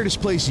 what's the weirdest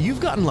place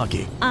you've gotten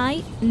lucky?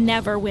 I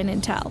never win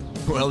and tell.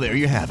 Well, there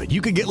you have it. You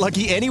can get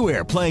lucky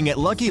anywhere, playing at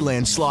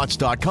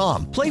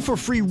LuckyLandSlots.com. Play for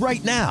free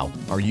right now.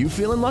 Are you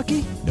feeling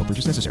lucky? No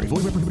purchase necessary.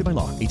 Void where prohibited by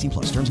law. 18+.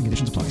 Terms and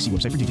conditions apply. See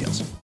website for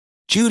details.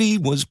 Judy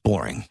was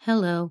boring.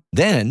 Hello.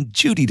 Then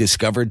Judy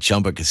discovered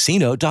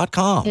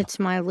ChumbaCasino.com. It's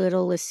my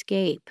little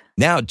escape.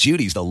 Now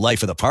Judy's the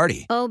life of the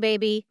party. Oh,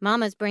 baby,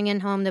 mama's bringing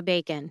home the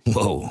bacon.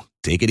 Whoa,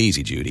 take it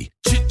easy, Judy.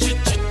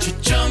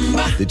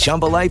 The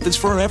Chumba life is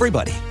for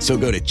everybody. So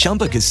go to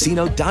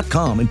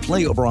ChumbaCasino.com and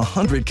play over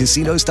 100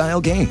 casino-style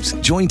games.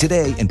 Join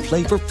today and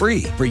play for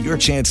free for your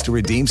chance to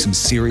redeem some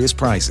serious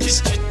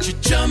prizes.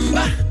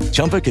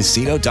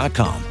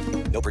 ChumbaCasino.com.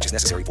 No purchase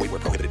necessary. Void where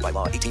prohibited by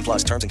law. 18+.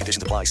 Terms and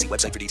conditions apply. See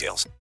website for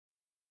details.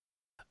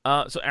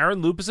 So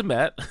Aaron Loup is a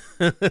Met.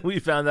 We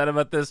found out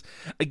about this.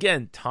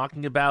 Again,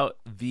 talking about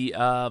the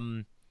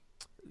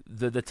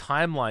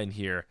timeline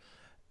here.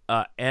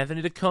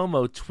 Anthony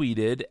DiComo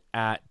tweeted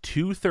at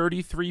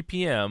 2:33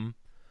 p.m.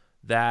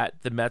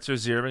 that the Mets are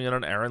zeroing in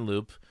on Aaron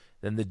Loup.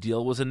 Then the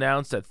deal was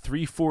announced at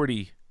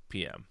 3:40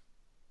 p.m.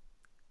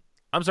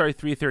 I'm sorry,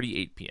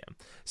 3:38 p.m.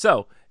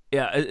 So,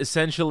 yeah,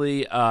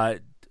 essentially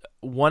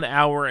 1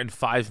 hour and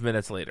 5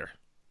 minutes later.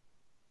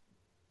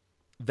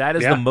 That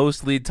is the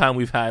most lead time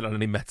we've had on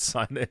any Mets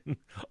signing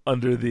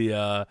under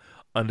the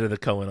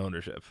Cohen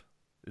ownership.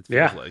 It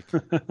feels like.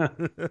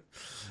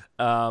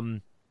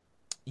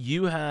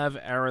 You have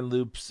Aaron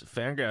Loup's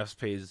Fangraphs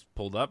page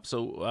pulled up.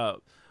 So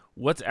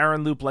what's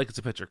Aaron Loup like as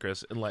a pitcher,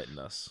 Chris? Enlighten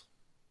us.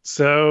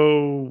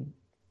 So,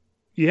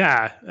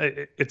 yeah,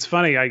 it's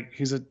funny.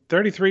 He's a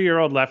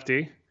 33-year-old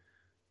lefty,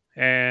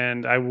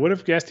 and I would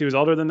have guessed he was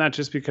older than that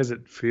just because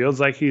it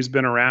feels like he's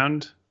been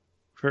around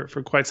for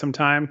quite some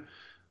time.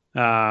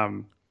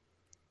 And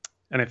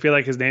I feel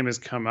like his name has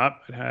come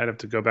up. I'd have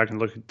to go back and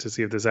look to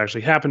see if this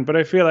actually happened, but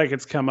I feel like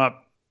it's come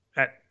up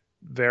at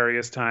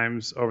various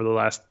times over the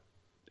last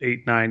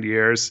 8-9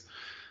 years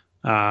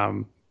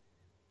as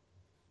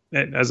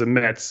a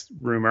Mets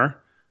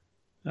rumor.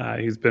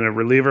 He's been a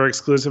reliever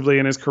exclusively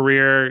in his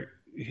career.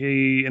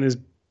 In his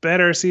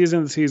better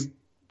seasons, he's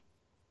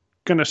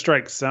going to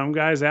strike some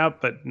guys out,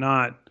 but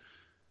not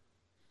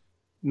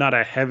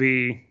a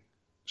heavy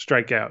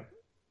strikeout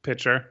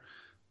pitcher.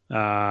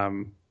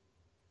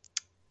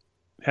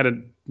 Had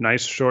a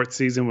nice short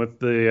season with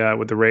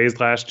the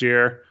Rays last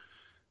year,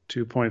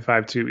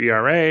 2.52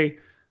 ERA.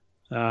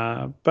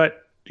 But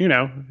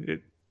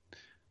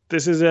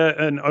this is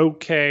an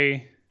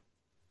okay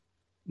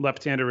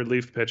left-handed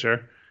relief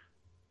pitcher.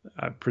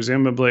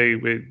 Presumably,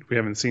 we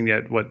haven't seen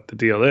yet what the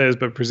deal is,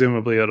 but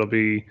presumably it'll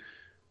be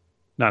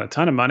not a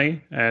ton of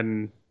money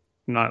and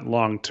not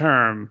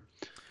long-term.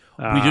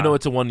 We do know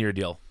it's a 1-year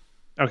deal.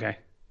 Okay.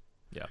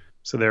 Yeah.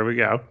 So there we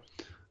go.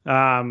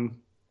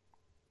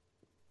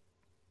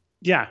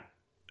 Yeah.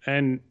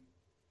 And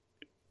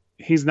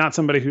he's not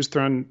somebody who's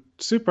thrown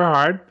super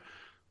hard,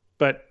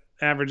 but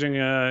averaging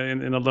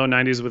in the low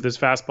 90s with his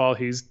fastball,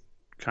 he's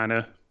kind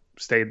of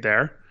stayed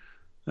there.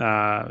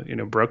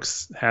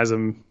 Brooks had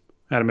him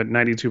at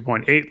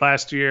 92.8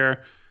 last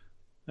year.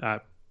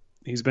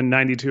 He's been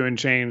 92 and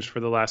change for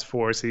the last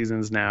 4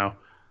 seasons now.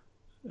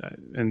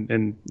 And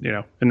in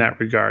that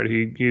regard,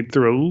 he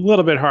threw a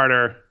little bit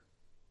harder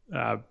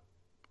a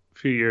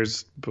few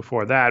years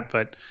before that,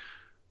 but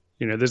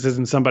this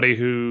isn't somebody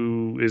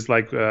who is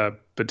like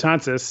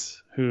Betances,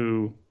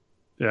 who,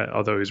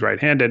 although he's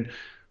right-handed,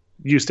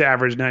 used to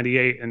average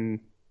 98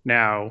 and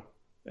now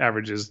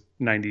averages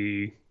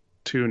 90,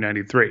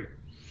 293.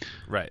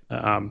 Right.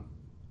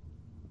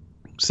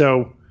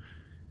 So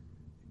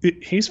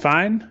he's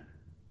fine.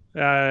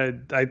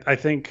 I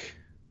think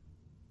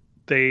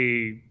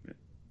they,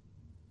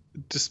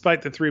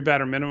 despite the 3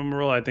 batter minimum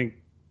rule, I think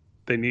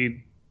they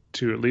need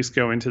to at least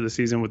go into the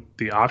season with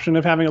the option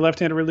of having a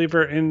left-handed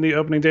reliever in the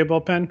opening day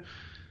bullpen.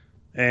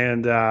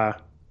 And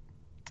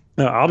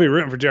I'll be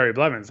rooting for Jerry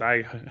Blevins.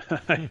 I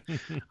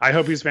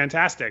hope he's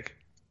fantastic.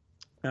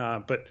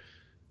 But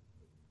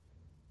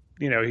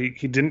he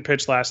didn't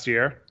pitch last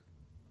year,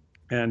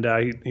 and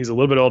he's a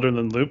little bit older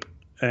than Loop.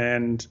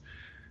 And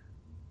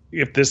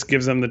if this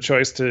gives them the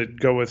choice to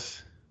go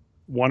with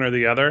one or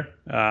the other,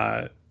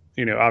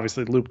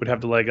 obviously Loop would have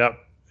the leg up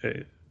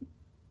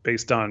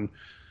based on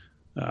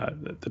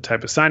the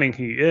type of signing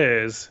he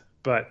is.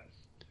 But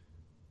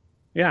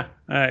yeah,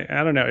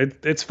 I don't know.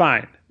 It's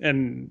fine.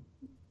 And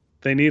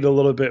they need a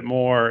little bit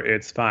more.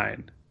 It's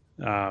fine.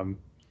 Because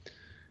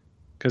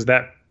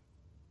that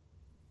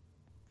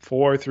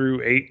 4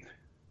 through 8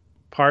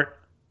 part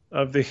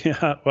of the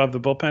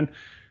bullpen,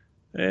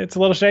 it's a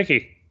little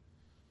shaky.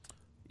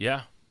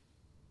 Yeah.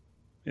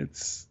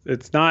 It's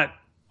not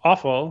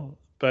awful,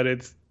 but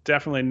it's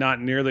definitely not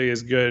nearly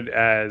as good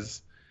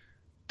as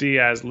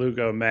Diaz,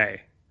 Lugo,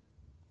 May.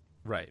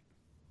 Right.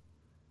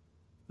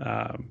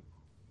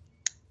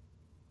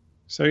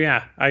 So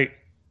yeah, I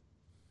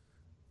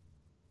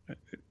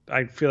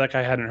feel like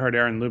I hadn't heard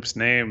Aaron Loop's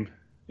name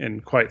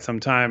in quite some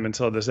time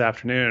until this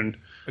afternoon.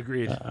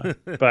 Agreed.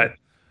 But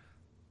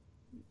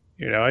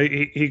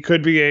he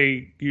could be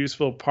a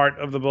useful part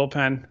of the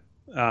bullpen,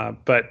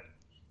 but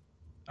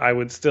I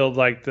would still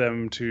like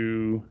them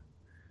to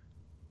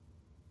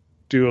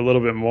do a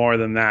little bit more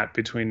than that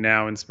between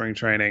now and spring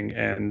training.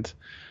 And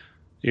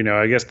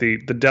I guess the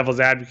devil's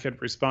advocate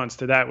response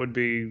to that would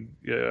be,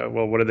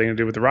 well, what are they going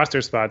to do with the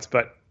roster spots?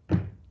 But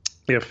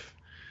if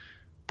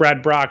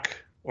Brad Brock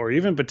or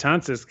even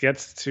Betances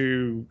gets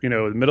to,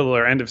 the middle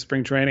or end of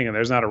spring training and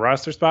there's not a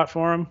roster spot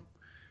for him,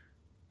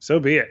 so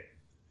be it.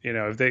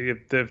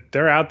 If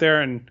they're out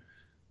there and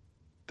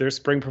their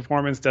spring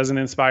performance doesn't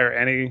inspire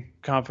any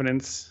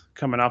confidence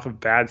coming off of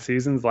bad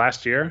seasons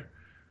last year,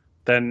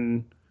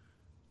 then,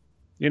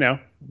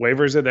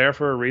 waivers are there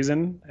for a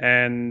reason.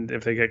 And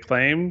if they get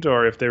claimed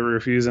or if they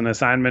refuse an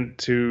assignment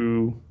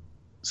to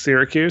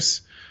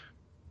Syracuse,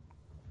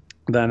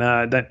 then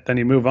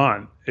you move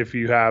on. If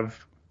you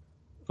have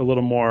a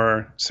little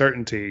more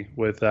certainty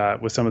with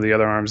some of the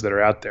other arms that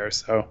are out there.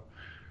 So,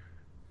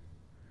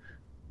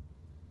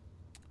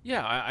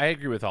 yeah, I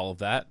agree with all of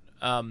that.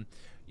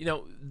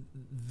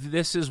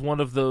 This is one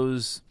of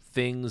those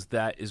things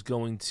that is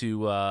going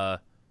to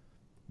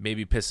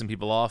maybe piss some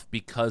people off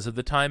because of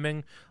the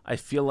timing. I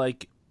feel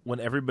like when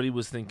everybody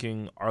was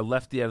thinking our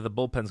lefty out of the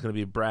bullpen is going to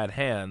be Brad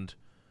Hand,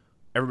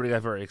 everybody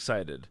got very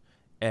excited.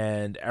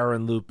 And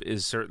Aaron Loop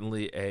is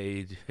certainly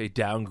a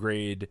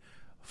downgrade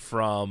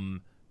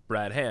from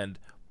Brad Hand.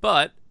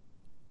 But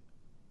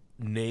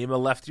name a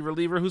lefty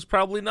reliever who's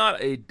probably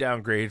not a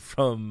downgrade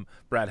from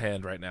Brad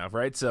Hand right now,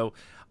 right? So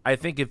I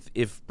think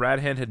if Brad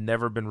Hand had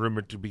never been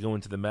rumored to be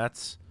going to the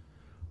Mets,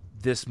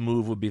 this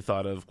move would be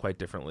thought of quite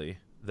differently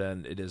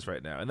than it is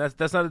right now. And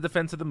that's not a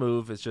defense of the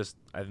move. It's just,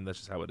 I think that's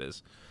just how it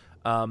is.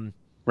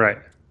 Right.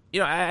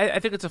 I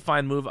think it's a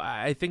fine move.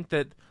 I think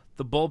that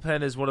the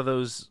bullpen is one of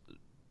those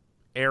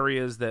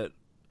areas that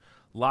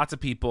lots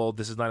of people,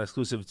 this is not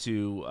exclusive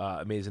to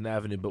Amazing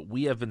Avenue, but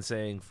we have been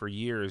saying for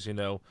years,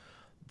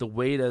 the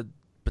way to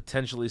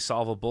potentially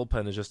solve a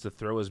bullpen is just to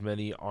throw as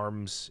many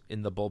arms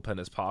in the bullpen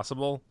as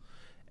possible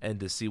and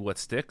to see what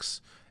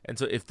sticks. And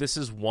so if this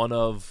is one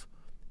of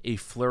a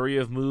flurry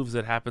of moves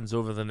that happens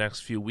over the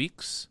next few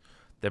weeks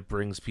that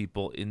brings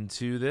people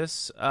into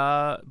this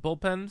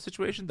bullpen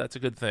situation, that's a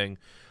good thing.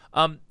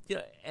 And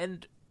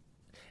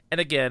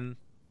again,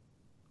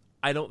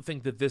 I don't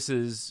think that this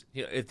is,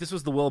 if this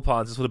was the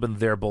Wilpons, this would have been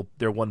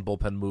their one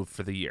bullpen move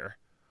for the year.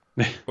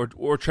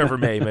 or Trevor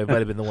May might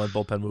have been the one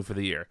bullpen move for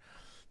the year.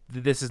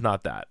 This is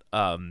not that.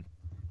 I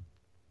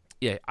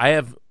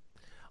have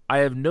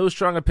no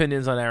strong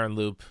opinions on Aaron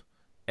Loop,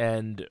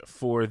 and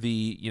for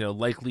the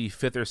likely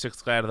 5th or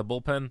 6th guy out of the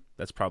bullpen,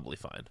 that's probably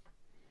fine.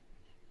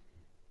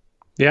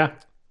 Yeah,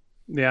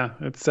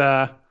 it's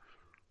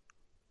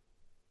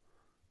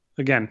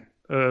again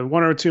 1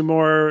 or 2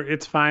 more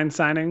it's fine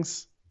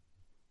signings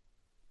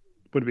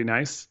would be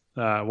nice.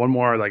 One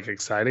more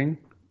exciting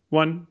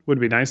one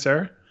would be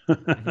nicer.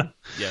 Mm-hmm.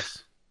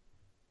 Yes.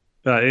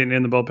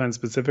 In the bullpen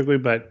specifically,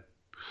 but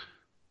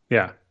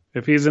yeah,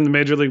 if he's in the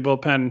major league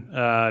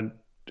bullpen,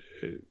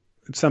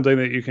 it's something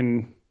that you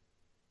can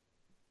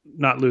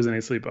not lose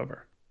any sleep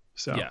over.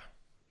 So yeah,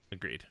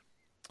 agreed.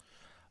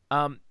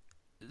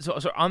 So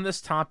on this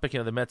topic,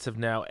 the Mets have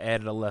now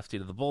added a lefty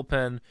to the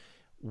bullpen.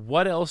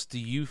 What else do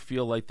you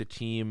feel like the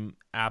team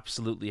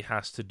absolutely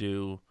has to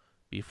do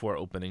before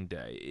opening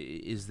day?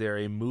 Is there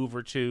a move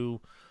or two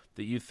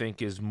that you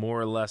think is more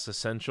or less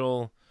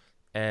essential?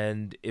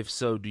 And if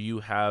so, do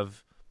you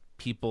have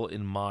people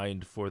in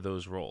mind for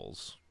those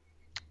roles?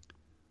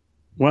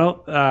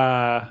 Well,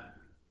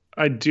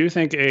 I do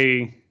think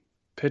a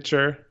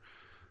pitcher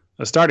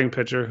a starting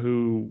pitcher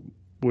who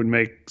would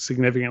make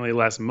significantly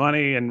less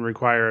money and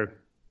require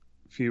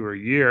fewer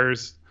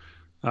years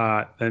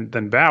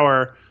than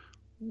Bauer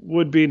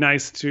would be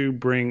nice to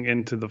bring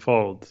into the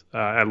fold.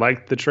 I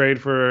liked the trade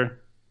for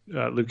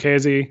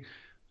Lucchesi.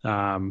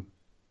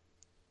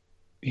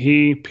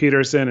 He,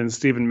 Peterson, and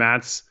Steven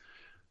Matz,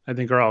 I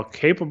think, are all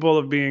capable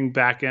of being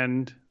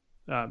back-end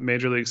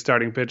major league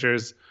starting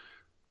pitchers,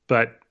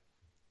 but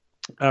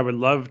I would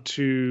love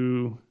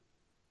to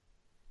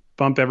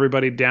bump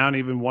everybody down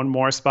even one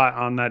more spot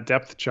on that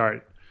depth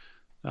chart.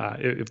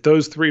 If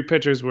those three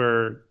pitchers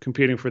were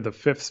competing for the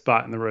fifth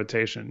spot in the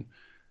rotation,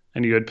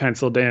 and you had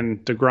penciled in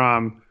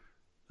DeGrom,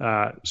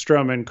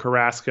 Stroman,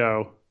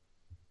 Carrasco,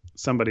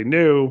 somebody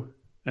new,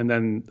 and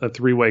then a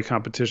three-way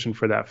competition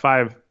for that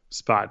 5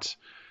 spot,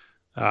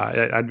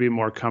 I'd be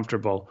more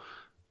comfortable.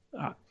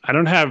 I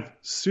don't have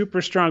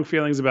super strong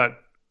feelings about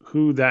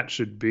who that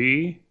should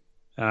be.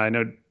 I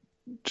know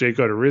Jake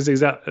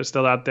Odorizzi's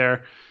still out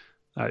there.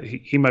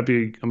 He might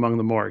be among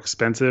the more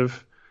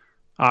expensive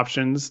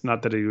options.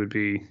 Not that he would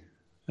be,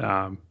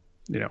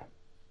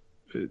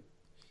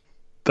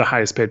 the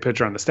highest paid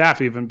pitcher on the staff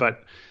even,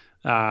 but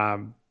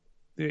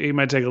he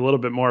might take a little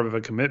bit more of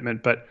a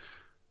commitment. But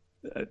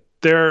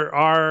there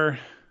are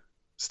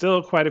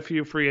still quite a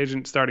few free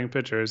agent starting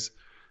pitchers,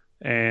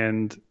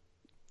 and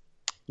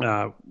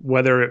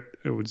whether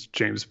it was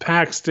James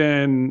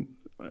Paxton,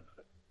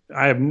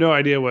 I have no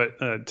idea what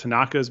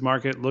Tanaka's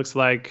market looks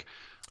like.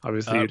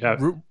 Obviously, you'd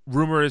have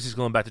rumor is he's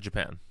going back to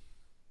Japan.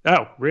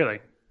 Oh,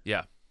 really?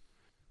 Yeah.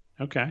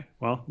 Okay.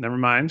 Well, never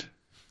mind.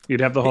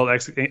 You'd have the whole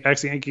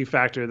ex-Yankee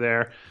factor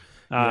there.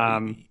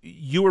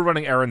 You were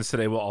running errands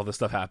today while all this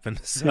stuff happened.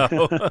 So,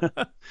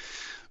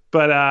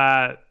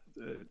 but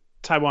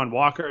Taijuan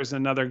Walker is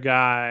another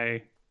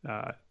guy.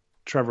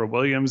 Trevor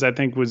Williams, I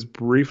think, was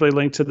briefly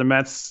linked to the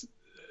Mets,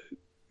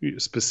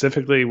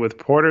 specifically with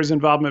Porter's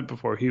involvement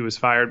before he was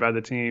fired by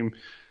the team.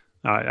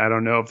 I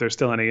don't know if there's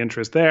still any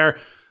interest there.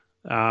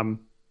 There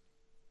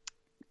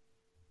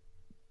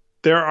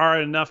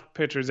are enough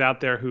pitchers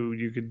out there who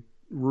you could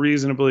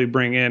reasonably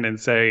bring in and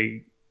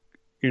say,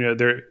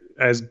 they're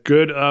as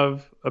good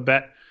of a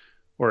bet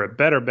or a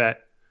better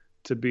bet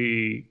to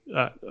be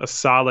a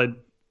solid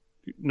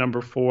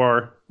number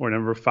 4 or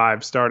number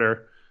 5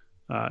 starter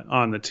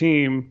on the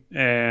team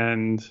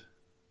and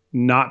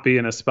not be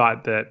in a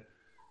spot that,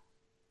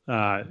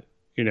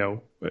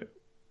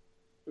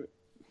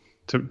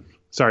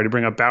 sorry to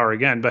bring up Bauer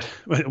again, but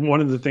one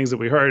of the things that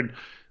we heard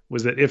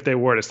was that if they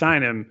were to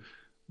sign him,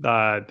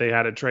 they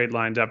had a trade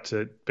lined up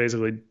to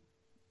basically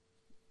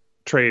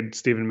trade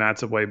Steven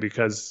Matz away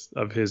because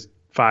of his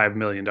 $5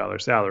 million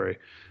salary.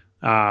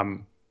 I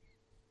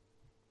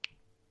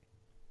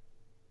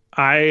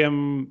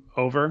am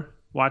over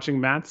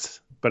watching Matz,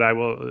 but I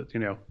will,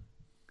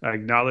 I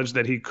acknowledge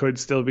that he could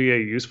still be a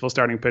useful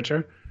starting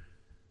pitcher.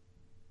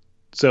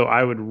 So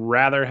I would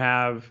rather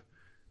have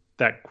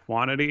that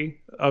quantity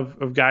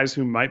of guys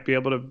who might be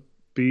able to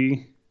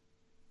be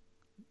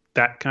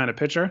that kind of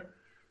pitcher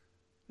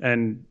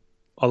and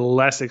a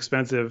less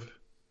expensive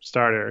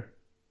starter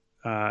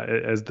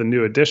as the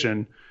new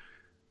addition,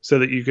 so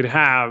that you could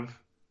have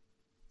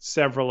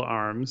several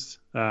arms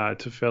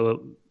to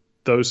fill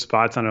those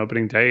spots on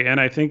opening day. And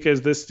I think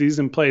as this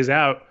season plays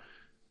out,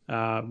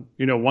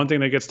 one thing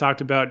that gets talked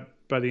about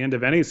by the end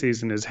of any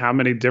season is how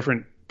many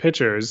different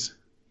pitchers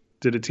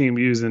did a team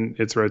use in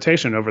its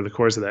rotation over the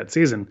course of that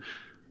season.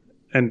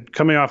 And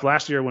coming off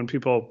last year when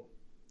people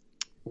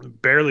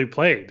barely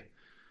played,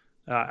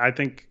 I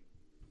think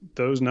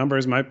those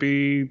numbers might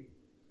be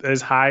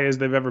as high as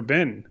they've ever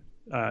been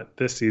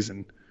this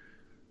season.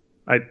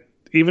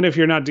 Even if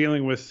you're not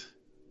dealing with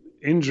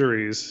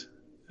injuries,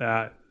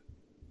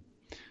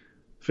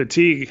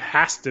 fatigue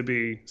has to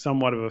be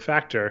somewhat of a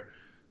factor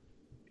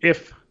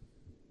if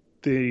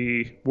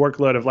the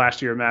workload of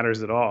last year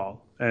matters at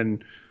all.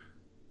 And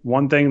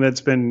one thing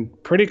that's been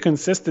pretty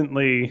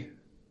consistently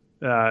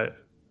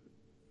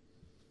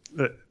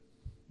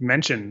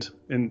mentioned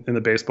in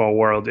the baseball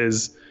world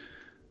is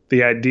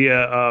the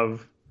idea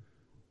of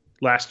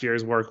last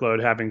year's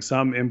workload having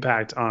some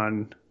impact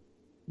on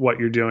what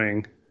you're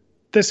doing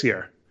this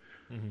year.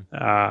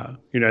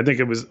 Mm-hmm. I think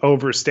it was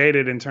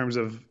overstated in terms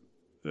of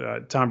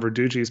Tom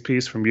Verducci's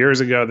piece from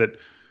years ago that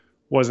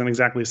wasn't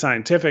exactly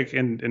scientific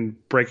in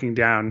breaking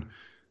down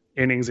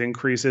innings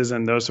increases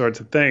and those sorts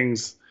of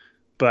things.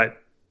 But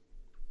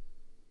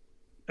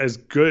as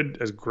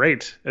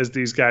great as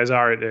these guys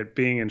are at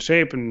being in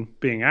shape and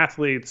being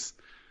athletes,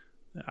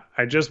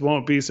 I just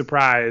won't be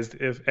surprised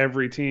if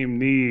every team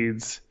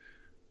needs,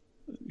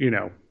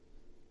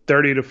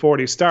 30 to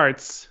 40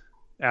 starts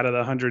out of the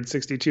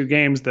 162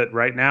 games that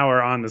right now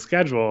are on the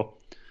schedule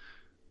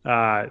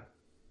to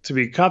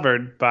be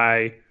covered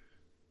by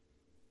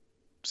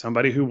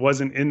somebody who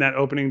wasn't in that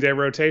opening day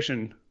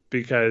rotation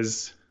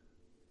because,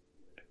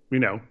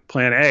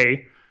 plan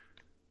A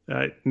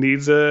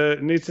needs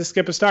to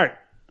skip a start.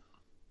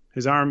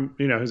 His arm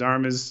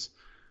is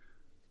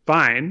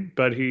fine,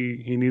 but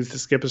he needs to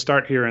skip a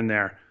start here and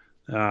there.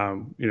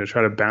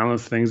 Try to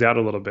balance things out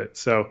a little bit.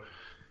 So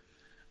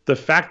the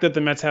fact that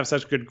the Mets have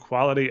such good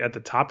quality at the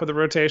top of the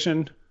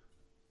rotation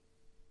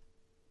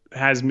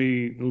has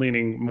me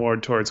leaning more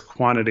towards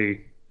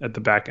quantity at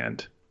the back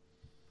end.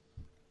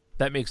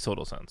 That makes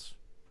total sense.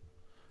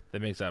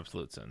 That makes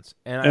absolute sense.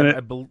 And I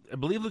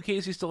believe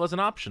Lucchesi still has an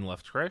option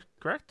left,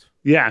 correct?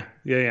 Yeah.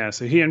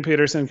 So he and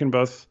Peterson can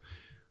both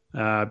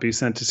be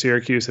sent to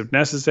Syracuse if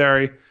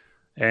necessary.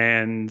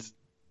 And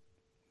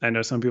I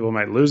know some people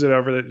might lose it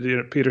over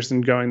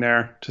Peterson going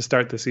there to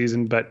start the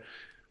season, but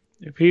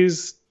if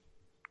he's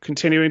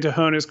continuing to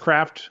hone his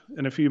craft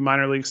in a few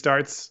minor league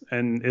starts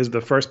and is the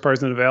first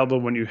person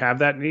available when you have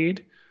that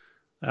need,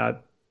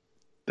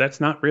 that's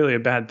not really a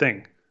bad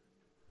thing.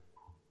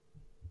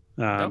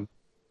 Nope.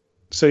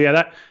 So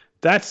yeah,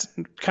 that's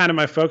kind of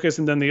my focus.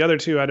 And then the other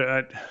two, I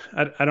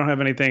don't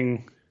have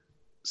anything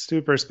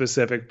super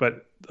specific,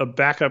 but a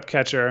backup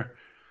catcher.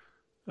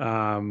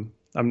 I'm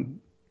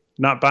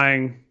not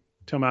buying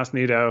Tomas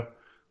Nido.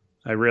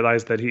 I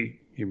realize that he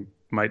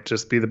might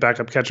just be the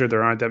backup catcher.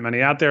 There aren't that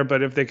many out there,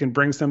 but if they can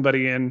bring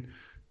somebody in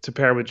to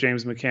pair with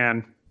James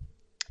McCann,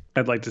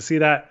 I'd like to see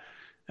that.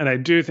 And I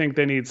do think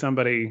they need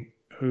somebody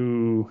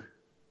who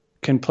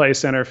can play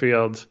center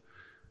field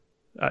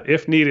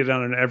if needed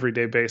on an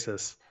everyday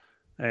basis.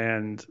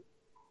 And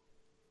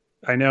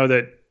I know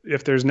that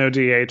if there's no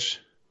DH,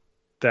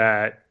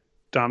 that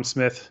Dom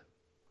Smith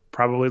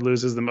probably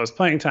loses the most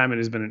playing time, and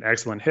he's been an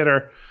excellent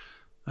hitter.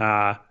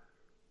 But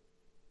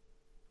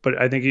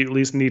I think you at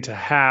least need to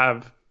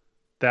have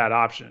that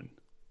option.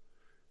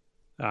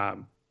 A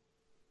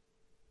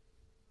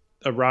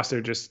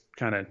roster just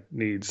kind of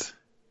needs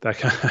that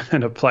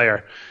kind of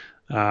player.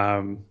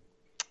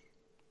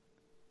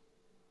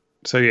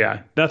 So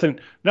yeah, nothing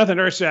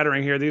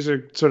earth-shattering here. These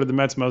are sort of the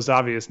Mets' most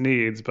obvious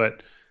needs,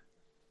 but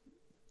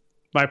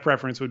my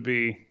preference would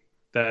be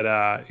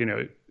that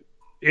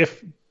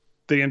if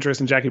the interest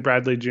in Jackie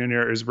Bradley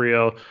Jr. is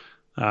real,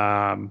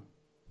 to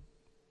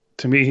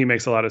me he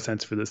makes a lot of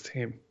sense for this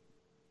team.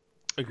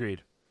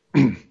 Agreed.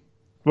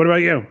 What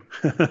about you?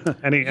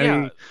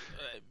 Any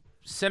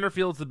center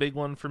field's the big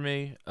one for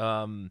me.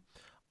 I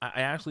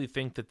actually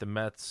think that the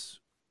Mets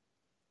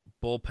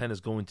bullpen is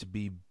going to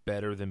be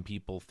better than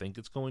people think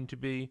it's going to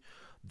be.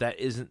 That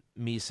isn't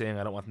me saying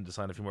I don't want them to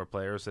sign a few more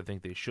players. I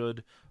think they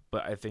should,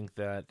 but I think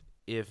that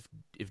if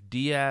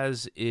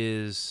Diaz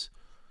is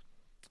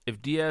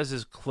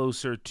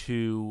closer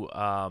to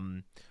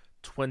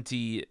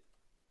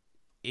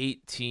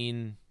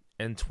 2018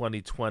 and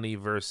 2020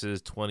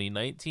 versus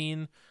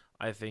 2019,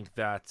 I think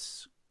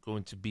that's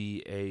going to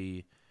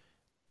be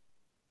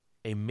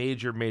a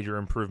major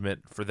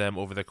improvement for them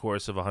over the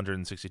course of a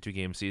 162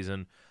 game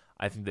season.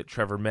 I think that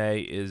Trevor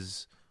May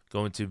is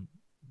going to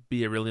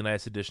be a really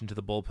nice addition to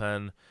the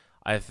bullpen.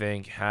 I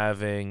think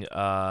having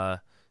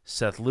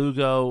Seth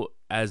Lugo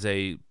as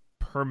a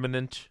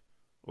permanent,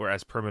 or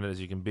as permanent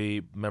as you can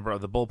be, member of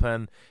the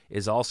bullpen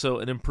is also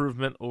an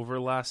improvement over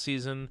last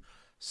season.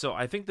 So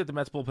I think that the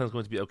Mets bullpen is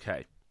going to be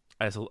okay.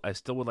 I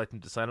still would like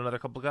them to sign another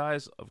couple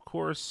guys, of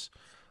course,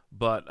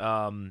 but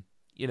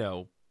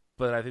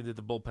but I think that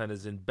the bullpen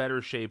is in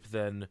better shape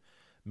than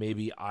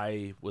maybe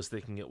I was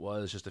thinking it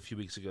was just a few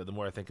weeks ago. The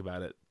more I think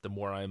about it, the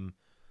more I'm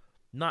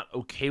not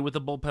okay with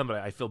the bullpen, but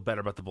I feel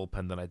better about the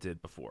bullpen than I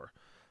did before.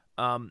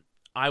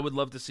 I would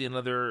love to see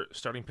another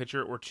starting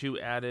pitcher or two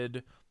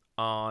added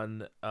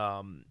on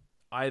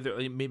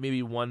either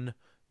maybe one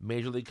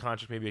major league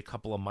contract, maybe a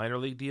couple of minor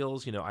league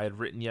deals. I had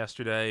written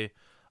yesterday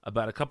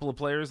about a couple of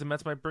players the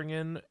Mets might bring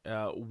in,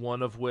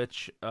 one of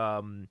which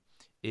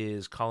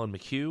is Colin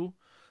McHugh,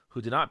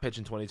 who did not pitch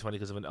in 2020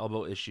 because of an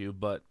elbow issue,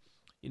 but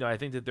I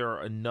think that there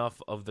are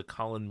enough of the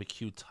Colin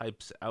McHugh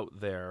types out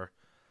there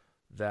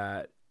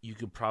that you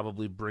could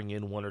probably bring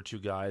in one or two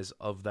guys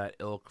of that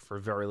ilk for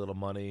very little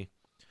money,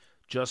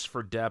 just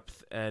for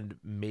depth, and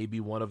maybe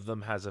one of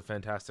them has a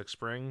fantastic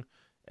spring,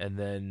 and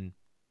then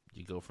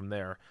you go from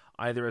there.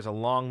 Either as a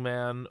long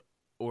man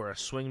or a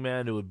swing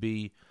man who would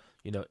be,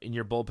 in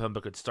your bullpen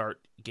but could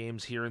start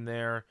games here and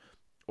there,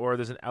 or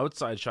there's an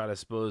outside shot, I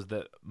suppose,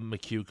 that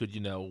McHugh could,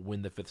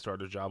 win the fifth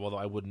starter job, although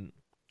I wouldn't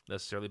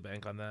necessarily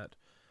bank on that.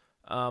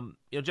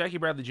 Jackie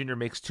Bradley Jr.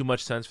 makes too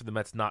much sense for the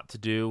Mets not to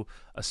do,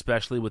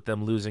 especially with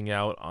them losing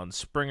out on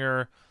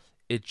Springer.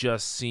 It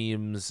just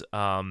seems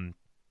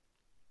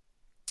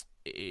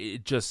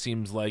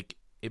like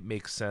it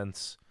makes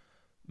sense.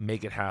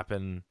 Make it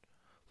happen.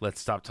 Let's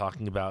stop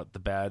talking about the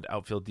bad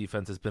outfield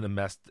defense. Has been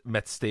a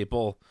Mets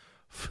staple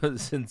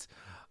since.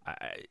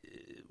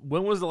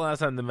 When was the last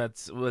time the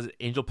Mets, was it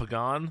Angel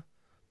Pagan?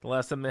 The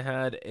last time they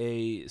had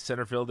a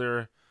center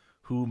fielder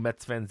who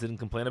Mets fans didn't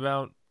complain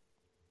about?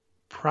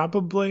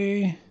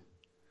 Probably.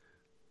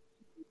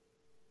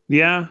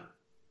 Yeah,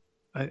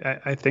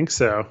 I think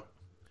so.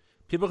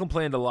 People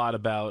complained a lot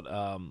about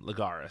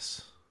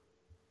Lagares.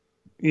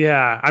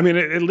 Yeah, I mean,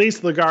 at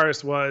least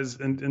Lagares was,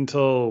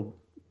 until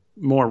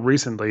more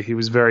recently, he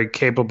was very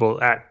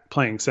capable at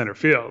playing center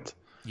field.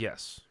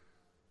 Yes.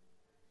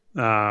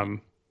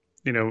 Some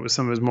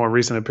of his more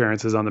recent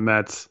appearances on the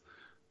Mets,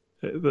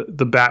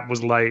 the bat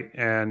was light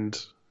and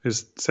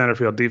his center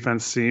field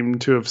defense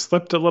seemed to have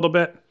slipped a little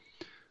bit.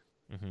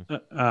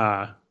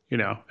 You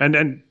know,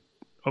 and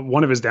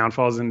one of his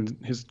downfalls in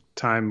his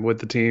time with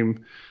the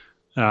team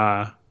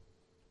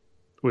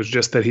was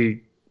just that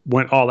he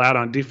went all out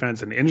on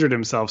defense and injured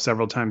himself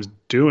several times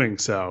doing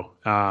so.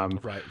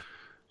 Right.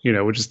 You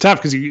know, which is tough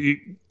because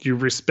you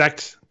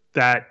respect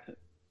that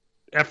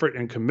effort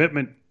and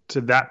commitment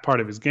to that part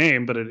of his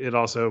game, but it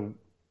also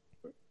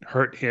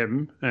hurt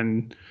him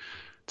and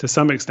to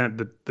some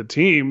extent the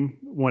team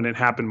when it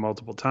happened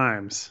multiple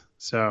times.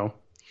 So,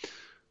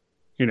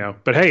 you know,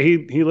 but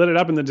hey, he lit it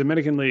up in the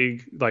Dominican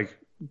League, like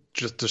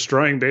just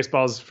destroying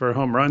baseballs for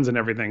home runs and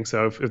everything.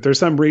 So if there's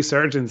some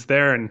resurgence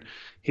there and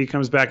he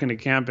comes back into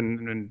camp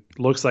and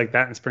looks like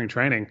that in spring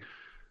training,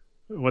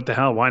 what the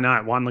hell? Why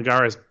not? Juan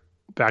Lagares,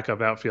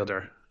 backup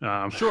outfielder.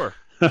 Sure.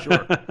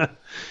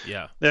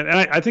 Yeah. And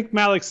I think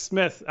Malik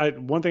Smith,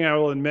 one thing I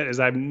will admit is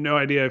I have no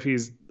idea if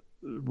he's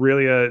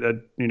really a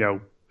you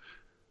know,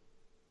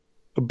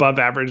 above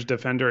average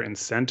defender in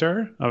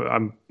center.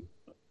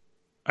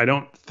 I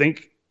don't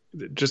think,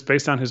 just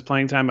based on his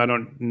playing time, I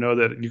don't know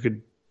that you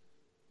could,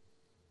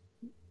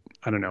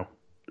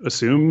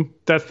 assume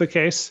that's the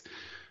case.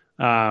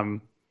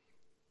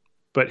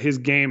 But his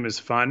game is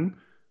fun.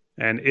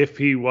 And if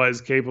he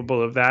was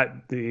capable of that,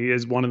 he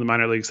is one of the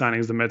minor league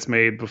signings the Mets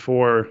made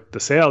before the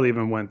sale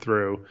even went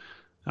through.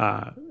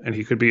 And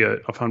he could be a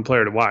fun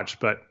player to watch.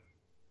 But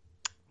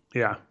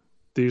yeah,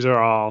 these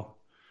are all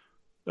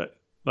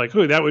like,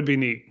 ooh, that would be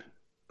neat.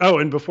 Oh,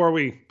 and before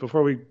we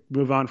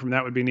move on from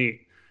that would be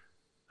neat,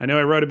 I know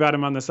I wrote about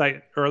him on the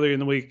site earlier in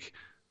the week.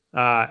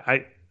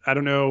 I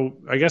don't know.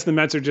 I guess the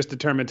Mets are just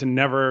determined to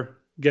never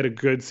get a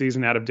good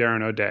season out of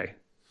Darren O'Day.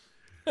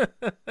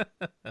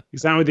 He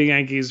signed with the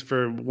Yankees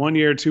for 1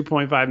 year,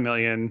 $2.5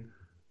 million.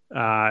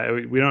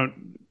 We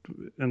don't,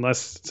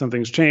 unless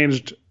something's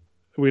changed,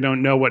 we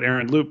don't know what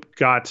Aaron Loop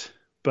got.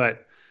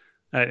 But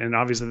and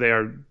obviously they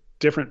are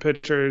different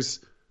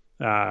pitchers.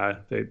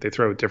 They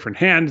throw with different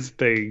hands.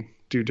 They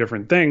do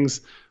different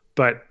things.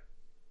 But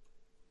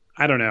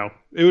I don't know.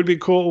 It would be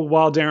cool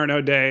while Darren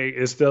O'Day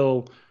is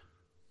still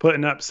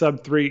putting up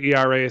sub-3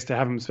 ERAs to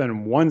have him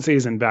spend one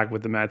season back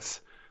with the Mets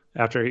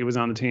after he was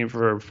on the team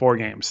for 4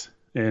 games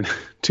in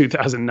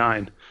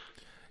 2009.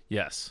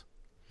 Yes.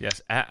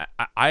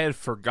 I had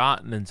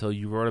forgotten until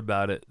you wrote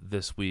about it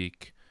this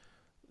week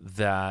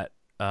that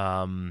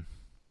that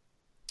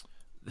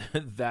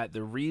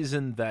the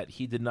reason that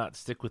he did not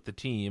stick with the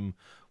team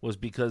was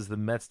because the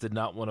Mets did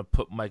not want to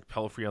put Mike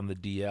Pelfrey on the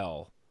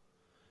DL,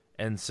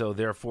 and so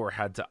therefore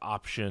had to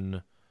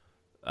option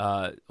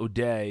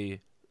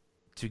O'Day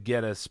to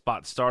get a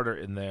spot starter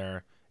in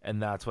there,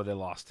 and that's why they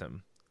lost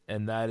him.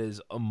 And that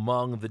is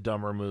among the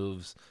dumber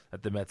moves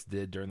that the Mets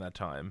did during that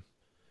time.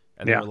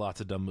 And there were lots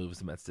of dumb moves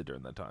the Mets did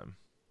during that time.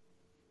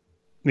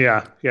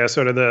 Yeah,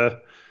 sort of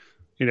the,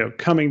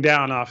 coming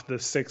down off the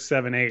 6,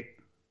 7, 8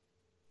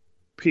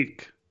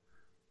 peak.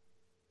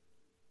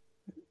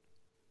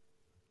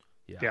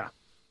 Yeah.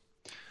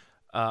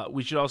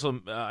 We should also,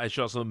 I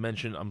should also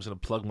mention, I'm just going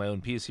to plug my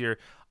own piece here.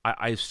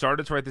 I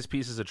started to write this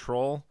piece as a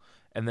troll,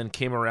 and then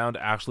came around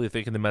actually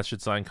thinking the Mets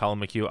should sign Colin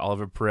McHugh,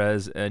 Oliver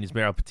Perez, and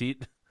Yusmeiro Petit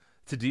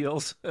to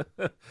deals.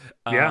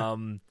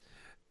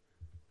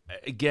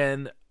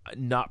 Again,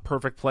 not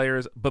perfect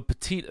players, but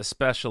Petit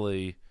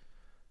especially,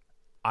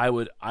 I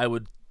would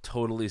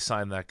totally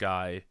sign that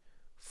guy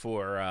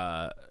for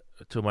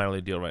to a minor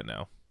league deal right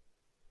now.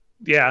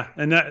 Yeah,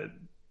 and that,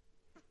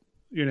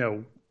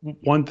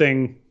 one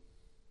thing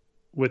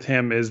with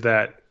him is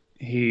that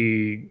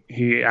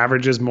he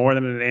averages more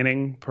than an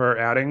inning per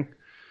outing.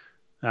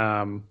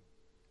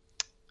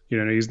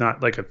 He's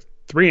not like a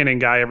 3-inning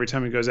guy every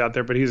time he goes out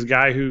there, but he's a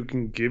guy who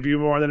can give you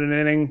more than an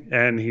inning,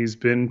 and he's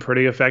been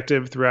pretty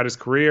effective throughout his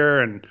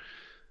career. And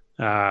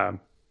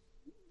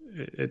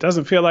it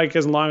doesn't feel like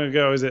as long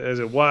ago as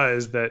it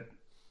was that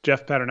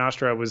Jeff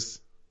Paternostra was,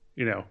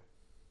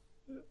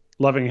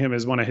 loving him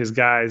as one of his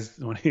guys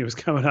when he was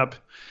coming up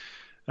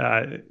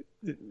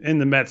in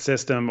the Mets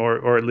system,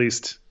 or at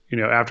least,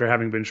 after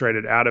having been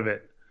traded out of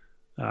it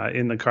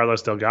in the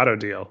Carlos Delgado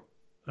deal.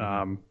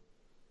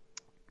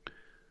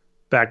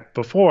 Back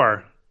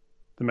before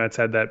the Mets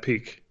had that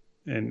peak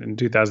in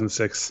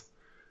 2006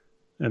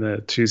 and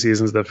the 2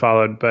 seasons that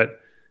followed. But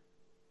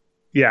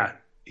yeah,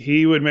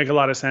 he would make a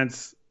lot of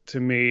sense to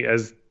me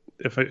as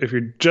if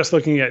you're just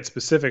looking at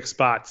specific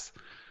spots,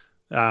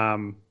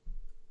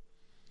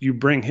 you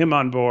bring him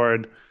on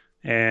board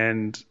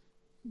and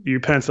you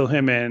pencil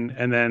him in,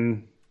 and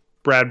then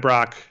Brad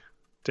Brock,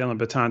 Dylan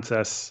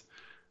Betances,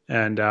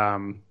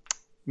 and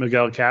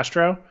Miguel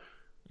Castro.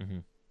 Mm-hmm.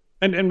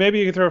 And maybe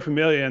you can throw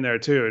Familia in there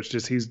too. It's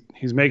just he's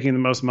making the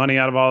most money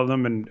out of all of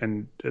them.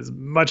 And as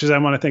much as I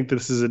want to think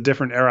this is a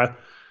different era,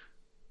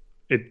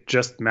 it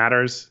just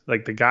matters.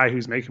 Like, the guy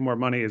who's making more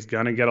money is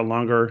going to get a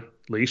longer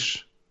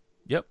leash.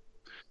 Yep.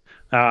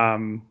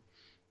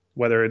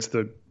 Whether it's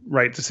the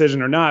right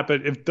decision or not.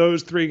 But if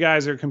those 3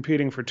 guys are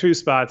competing for 2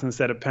 spots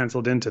instead of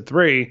penciled into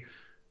 3,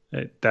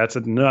 that's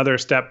another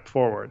step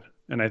forward.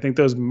 And I think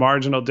those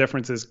marginal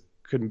differences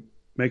could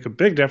make a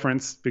big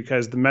difference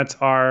because the Mets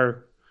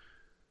are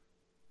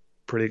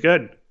pretty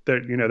good.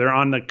 they're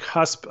on the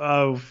cusp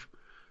of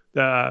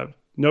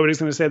nobody's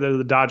going to say they're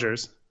the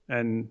Dodgers,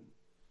 and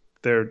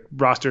their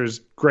roster's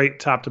great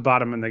top to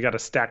bottom, and they got a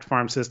stacked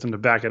farm system to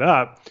back it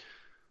up.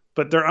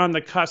 But they're on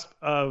the cusp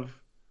of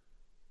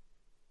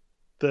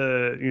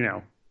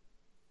the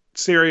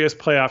serious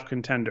playoff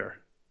contender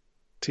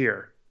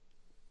tier.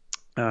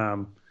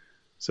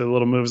 So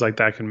little moves like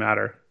that can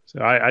matter.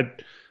 So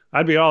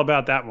I'd be all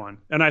about that one.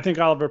 And I think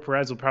Oliver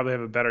Perez will probably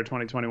have a better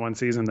 2021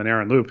 season than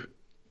Aaron Loop.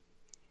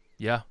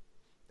 Yeah.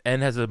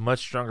 And has a much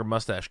stronger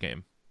mustache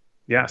game.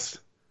 Yes.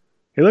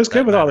 He looks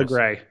good with all the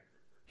gray.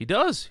 He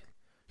does.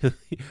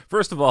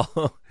 First of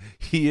all,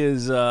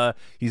 he's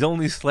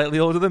only slightly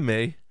older than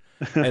me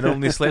and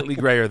only slightly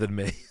grayer than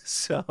me.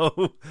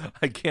 So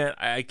I can't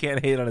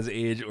hate on his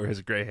age or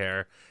his gray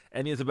hair.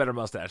 And he has a better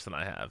mustache than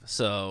I have.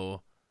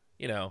 So,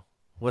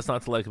 what's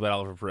not to like about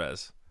Oliver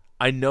Perez?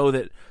 I know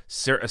that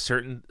a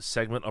certain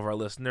segment of our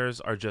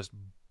listeners are just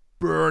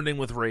burning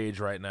with rage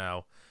right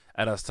now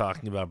at us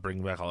talking about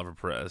bringing back Oliver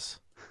Perez.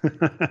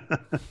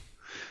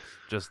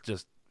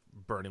 just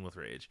burning with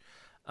rage.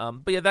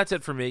 But yeah, that's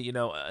it for me.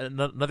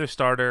 Another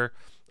starter,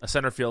 a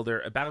center fielder,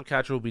 a backup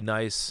catcher would be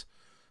nice.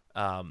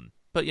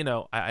 But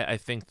I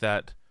think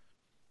that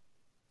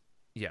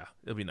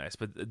it'll be nice.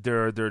 But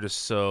there are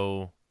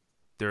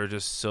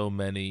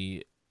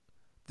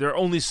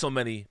only so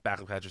many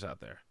backup catchers out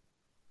there.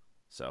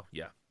 So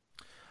yeah.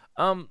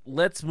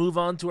 Let's move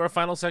on to our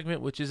final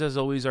segment, which is, as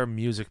always, our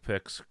music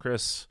picks.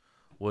 Chris,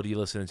 what are you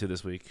listening to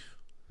this week?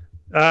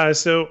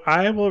 So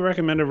I will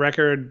recommend a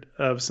record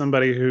of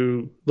somebody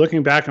who,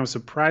 looking back, I'm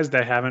surprised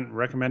I haven't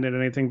recommended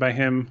anything by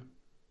him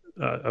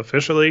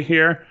officially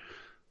here.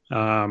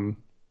 And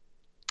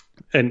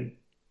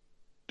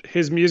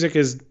his music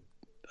is,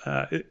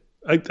 I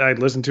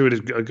listen to it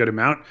a good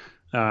amount.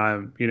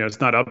 It's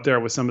not up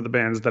there with some of the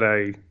bands that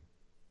I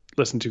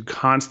listen to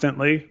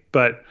constantly,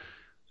 but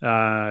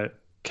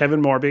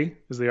Kevin Morby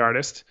is the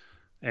artist.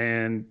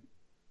 And,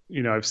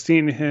 I've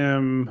seen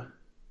him.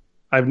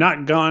 I've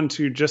not gone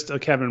to just a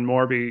Kevin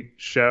Morby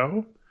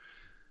show,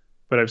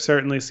 but I've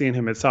certainly seen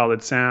him at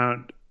Solid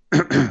Sound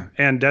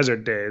and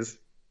Desert Days,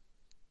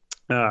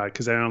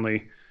 because I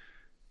only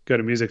go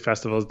to music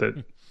festivals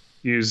that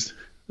use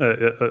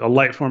a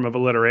light form of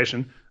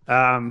alliteration.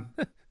 But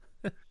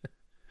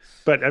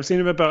I've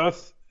seen him at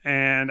both,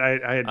 and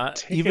I had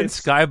tickets. Even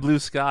Sky Blue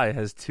Sky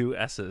has 2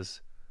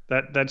 S's.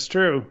 That's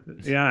true.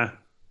 Yeah.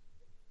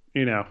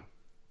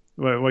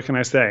 What can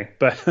I say?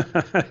 But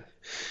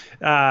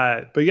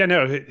yeah,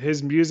 no,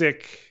 his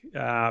music,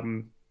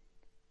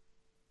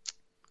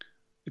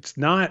 it's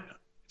not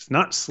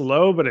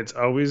slow, but it's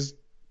always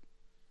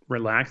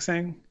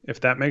relaxing, if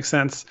that makes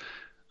sense.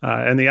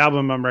 And the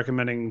album I'm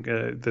recommending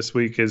this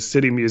week is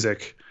City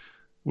Music,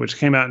 which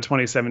came out in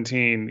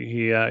 2017.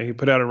 He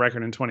put out a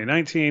record in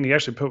 2019. He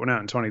actually put one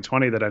out in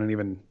 2020 that I didn't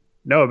even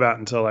know about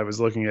until I was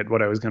looking at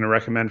what I was going to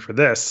recommend for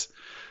this.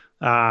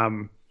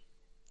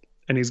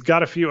 And he's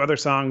got a few other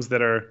songs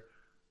that are,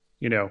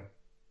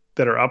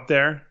 that are up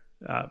there.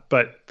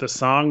 But the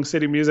song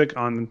City Music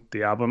on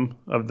the album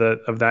of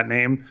that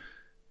name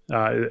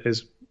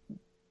is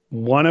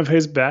one of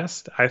his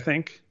best, I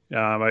think.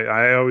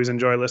 I always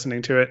enjoy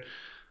listening to it.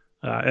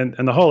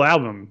 And the whole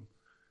album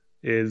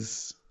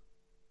is,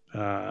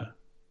 I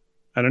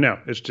don't know.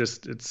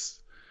 It's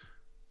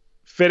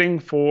fitting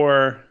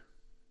for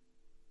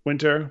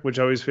winter, which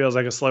always feels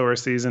like a slower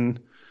season,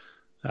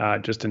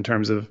 just in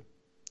terms of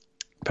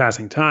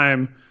passing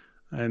time.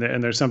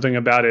 And there's something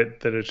about it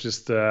that it's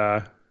just,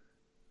 I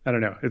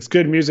don't know. It's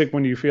good music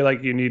when you feel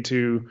like you need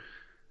to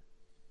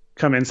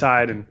come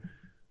inside and,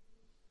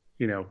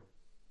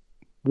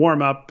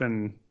 warm up,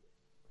 and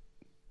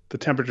the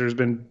temperature's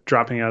been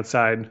dropping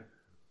outside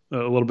a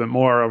little bit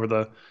more over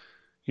the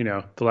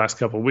last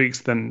couple of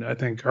weeks than I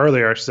think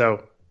earlier.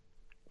 So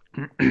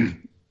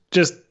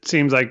just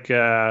seems like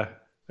a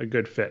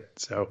good fit.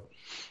 So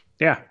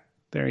yeah,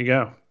 there you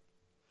go.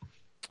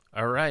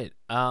 All right.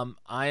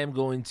 I am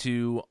going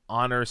to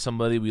honor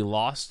somebody we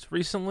lost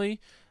recently.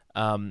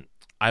 I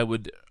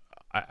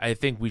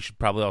think we should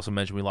probably also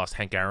mention we lost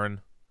Hank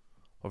Aaron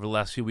over the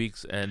last few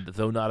weeks, and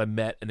though not a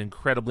Met, an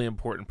incredibly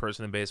important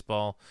person in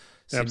baseball,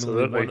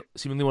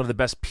 seemingly one of the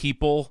best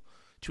people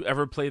to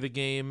ever play the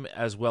game,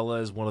 as well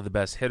as one of the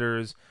best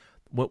hitters.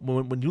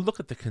 When you look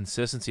at the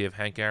consistency of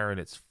Hank Aaron,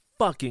 it's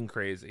fucking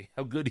crazy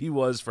how good he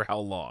was for how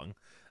long.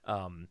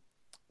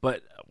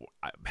 But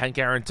Hank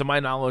Aaron, to my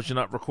knowledge, did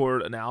not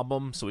record an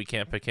album, so we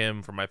can't pick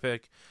him for my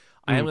pick.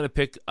 I am going to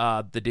pick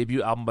the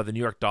debut album by the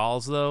New York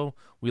Dolls, though.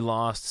 We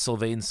lost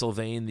Sylvain,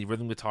 the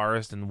rhythm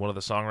guitarist and one of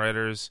the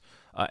songwriters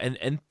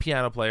and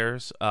piano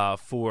players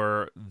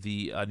for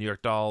the New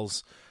York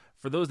Dolls.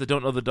 For those that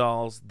don't know the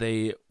Dolls,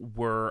 they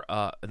were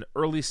an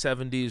early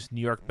 70s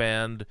New York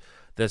band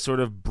that sort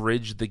of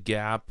bridged the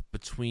gap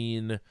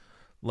between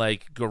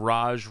like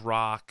garage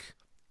rock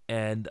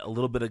and a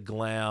little bit of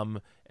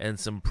glam and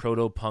some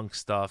proto-punk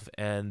stuff,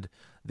 and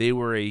they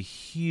were a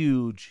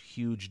huge,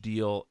 huge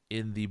deal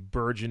in the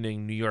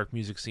burgeoning New York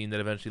music scene that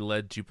eventually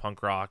led to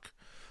punk rock.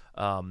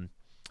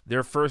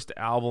 Their first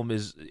album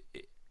is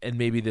and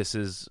maybe this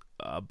is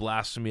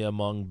blasphemy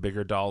among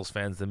bigger Dolls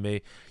fans than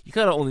me, you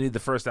kind of only need the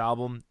first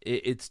album.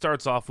 It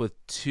starts off with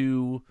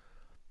two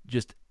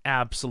just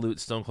absolute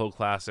Stone Cold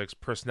classics,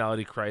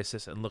 Personality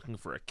Crisis and Looking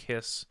for a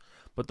Kiss.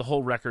 But the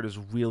whole record is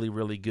really,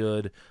 really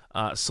good.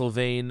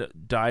 Sylvain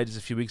died just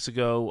a few weeks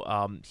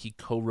ago. He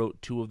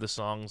co-wrote two of the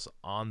songs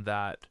on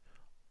that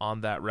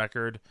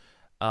record.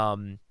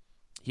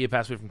 He had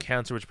passed away from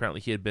cancer, which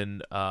apparently he had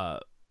been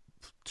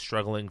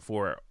struggling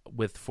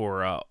with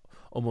for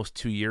almost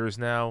 2 years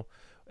now.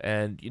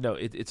 And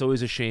it's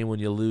always a shame when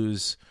you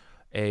lose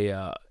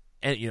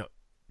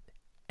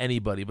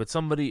anybody, but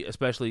somebody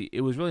especially.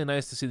 It was really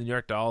nice to see the New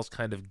York Dolls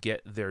kind of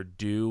get their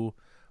due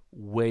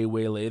way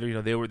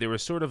later. They were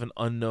sort of an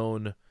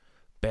unknown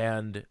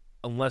band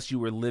unless you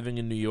were living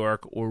in New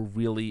York or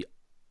really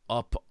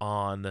up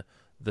on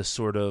the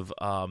sort of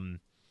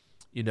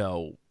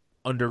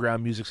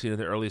underground music scene in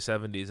the early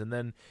 70s. And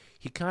then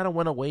he kind of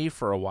went away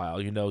for a while.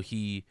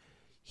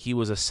 He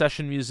was a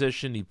session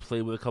musician. He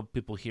played with a couple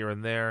people here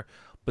and there.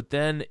 But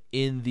then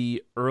in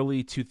the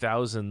early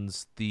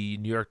 2000s, the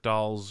New York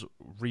Dolls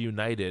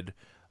reunited,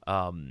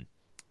 and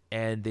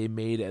they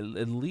made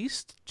at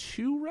least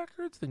 2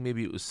 records. I think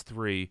maybe it was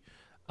 3,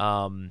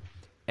 and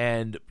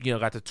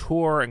got to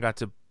tour and got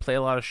to play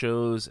a lot of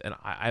shows. And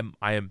I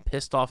am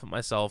pissed off at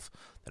myself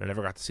that I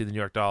never got to see the New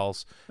York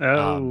Dolls.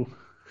 Oh,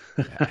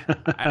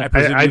 I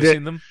presume you've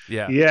seen them.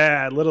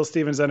 Yeah. Little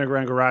Steven's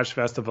Underground Garage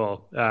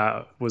Festival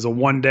was a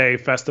 1-day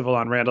festival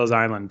on Randall's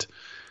Island.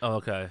 Oh,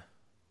 okay.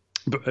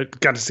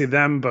 Got to see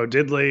them, Bo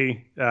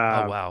Diddley.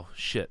 Oh wow,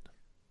 shit.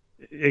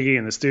 Iggy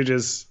and the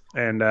Stooges.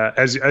 And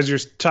as you're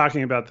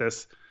talking about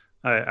this,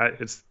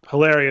 it's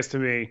hilarious to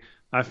me.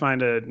 I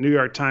find a New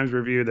York Times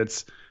review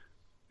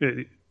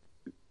it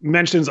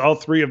mentions all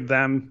 3 of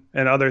them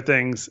and other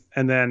things,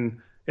 and then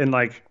in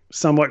like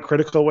somewhat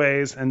critical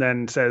ways, and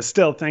then says,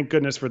 "Still, thank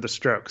goodness for the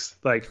Strokes."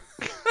 Like,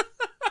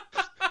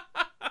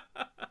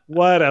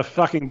 what a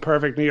fucking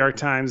perfect New York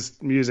Times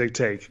music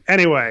take.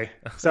 Anyway,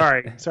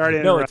 sorry to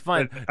interrupt. No, it's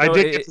fine. I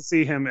did get to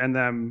see him and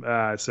them,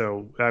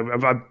 so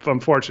I'm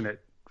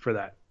fortunate for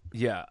that.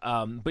 Yeah,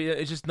 but yeah,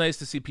 it's just nice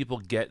to see people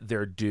get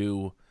their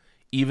due,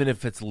 even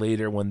if it's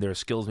later when their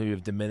skills maybe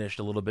have diminished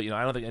a little bit.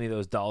 I don't think any of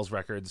those Dolls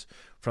records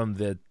from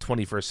the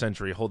 21st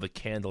century hold a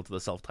candle to the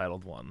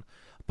self-titled one.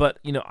 But,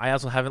 I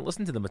also haven't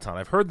listened to them a ton.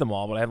 I've heard them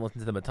all, but I haven't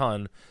listened to them a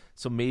ton.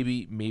 So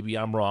maybe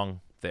I'm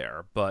wrong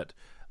there. But,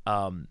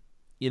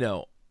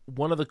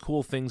 one of the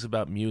cool things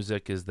about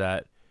music is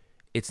that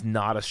it's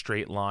not a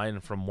straight line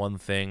from one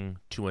thing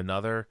to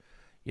another.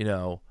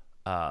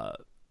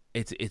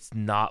 It's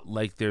not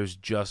like there's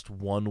just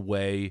one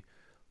way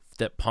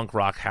that punk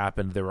rock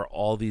happened. There were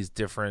all these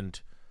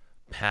different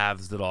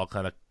paths that all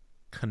kind of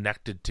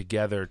connected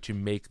together to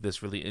make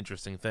this really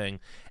interesting thing.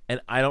 And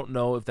I don't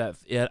know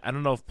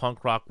if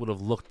punk rock would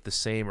have looked the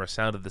same or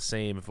sounded the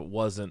same if it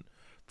wasn't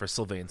for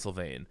Sylvain.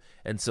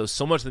 And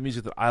so much of the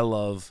music that I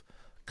love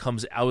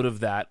comes out of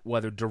that,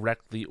 whether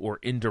directly or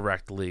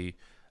indirectly.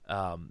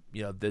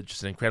 They're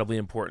just an incredibly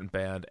important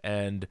band,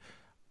 and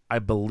I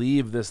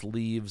believe this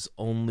leaves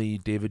only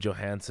David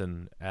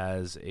Johansen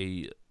as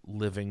a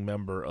living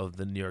member of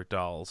the New York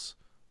Dolls,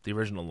 the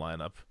original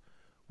lineup,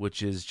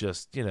 which is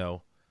just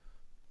a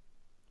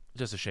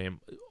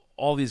shame.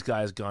 All these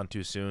guys gone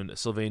too soon.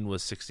 Sylvain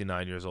was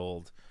 69 years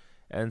old.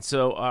 And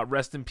so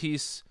rest in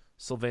peace,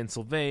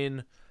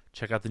 Sylvain.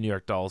 Check out the New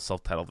York Dolls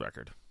self-titled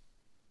record.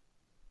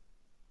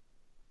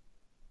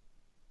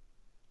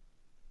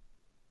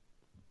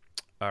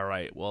 All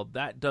right. Well,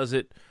 that does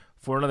it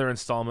for another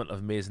installment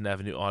of Mason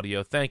Avenue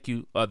Audio. Thank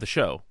you. The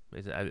show.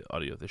 Mason Avenue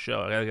Audio, the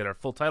show. I got to get our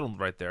full title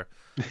right there.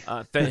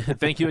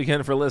 Thank you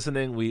again for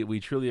listening. We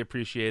truly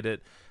appreciate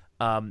it.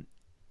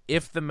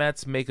 If the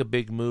Mets make a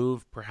big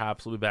move,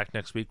 perhaps we'll be back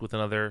next week with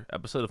another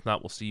episode. If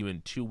not, we'll see you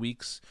in 2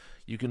 weeks.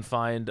 You can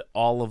find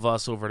all of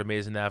us over at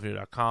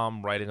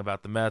AmazingAvenue.com writing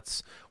about the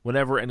Mets.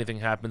 Whenever anything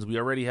happens, we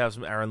already have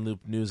some Aaron Loup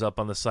news up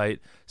on the site.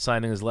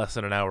 Signing is less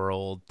than an hour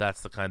old.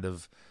 That's the kind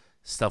of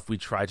stuff we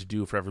try to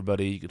do for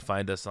everybody. You can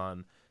find us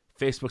on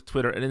Facebook,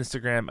 Twitter, and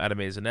Instagram at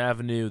Amazing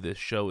Avenue. This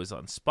show is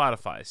on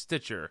Spotify,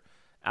 Stitcher,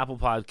 Apple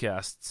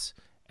Podcasts.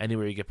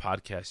 Anywhere you get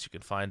podcasts, you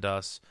can find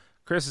us.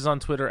 Chris is on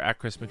Twitter at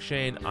Chris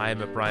McShane. I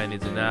am at Brian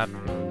Needs a Nap.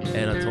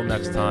 And until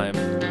next time,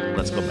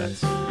 let's go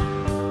Mets.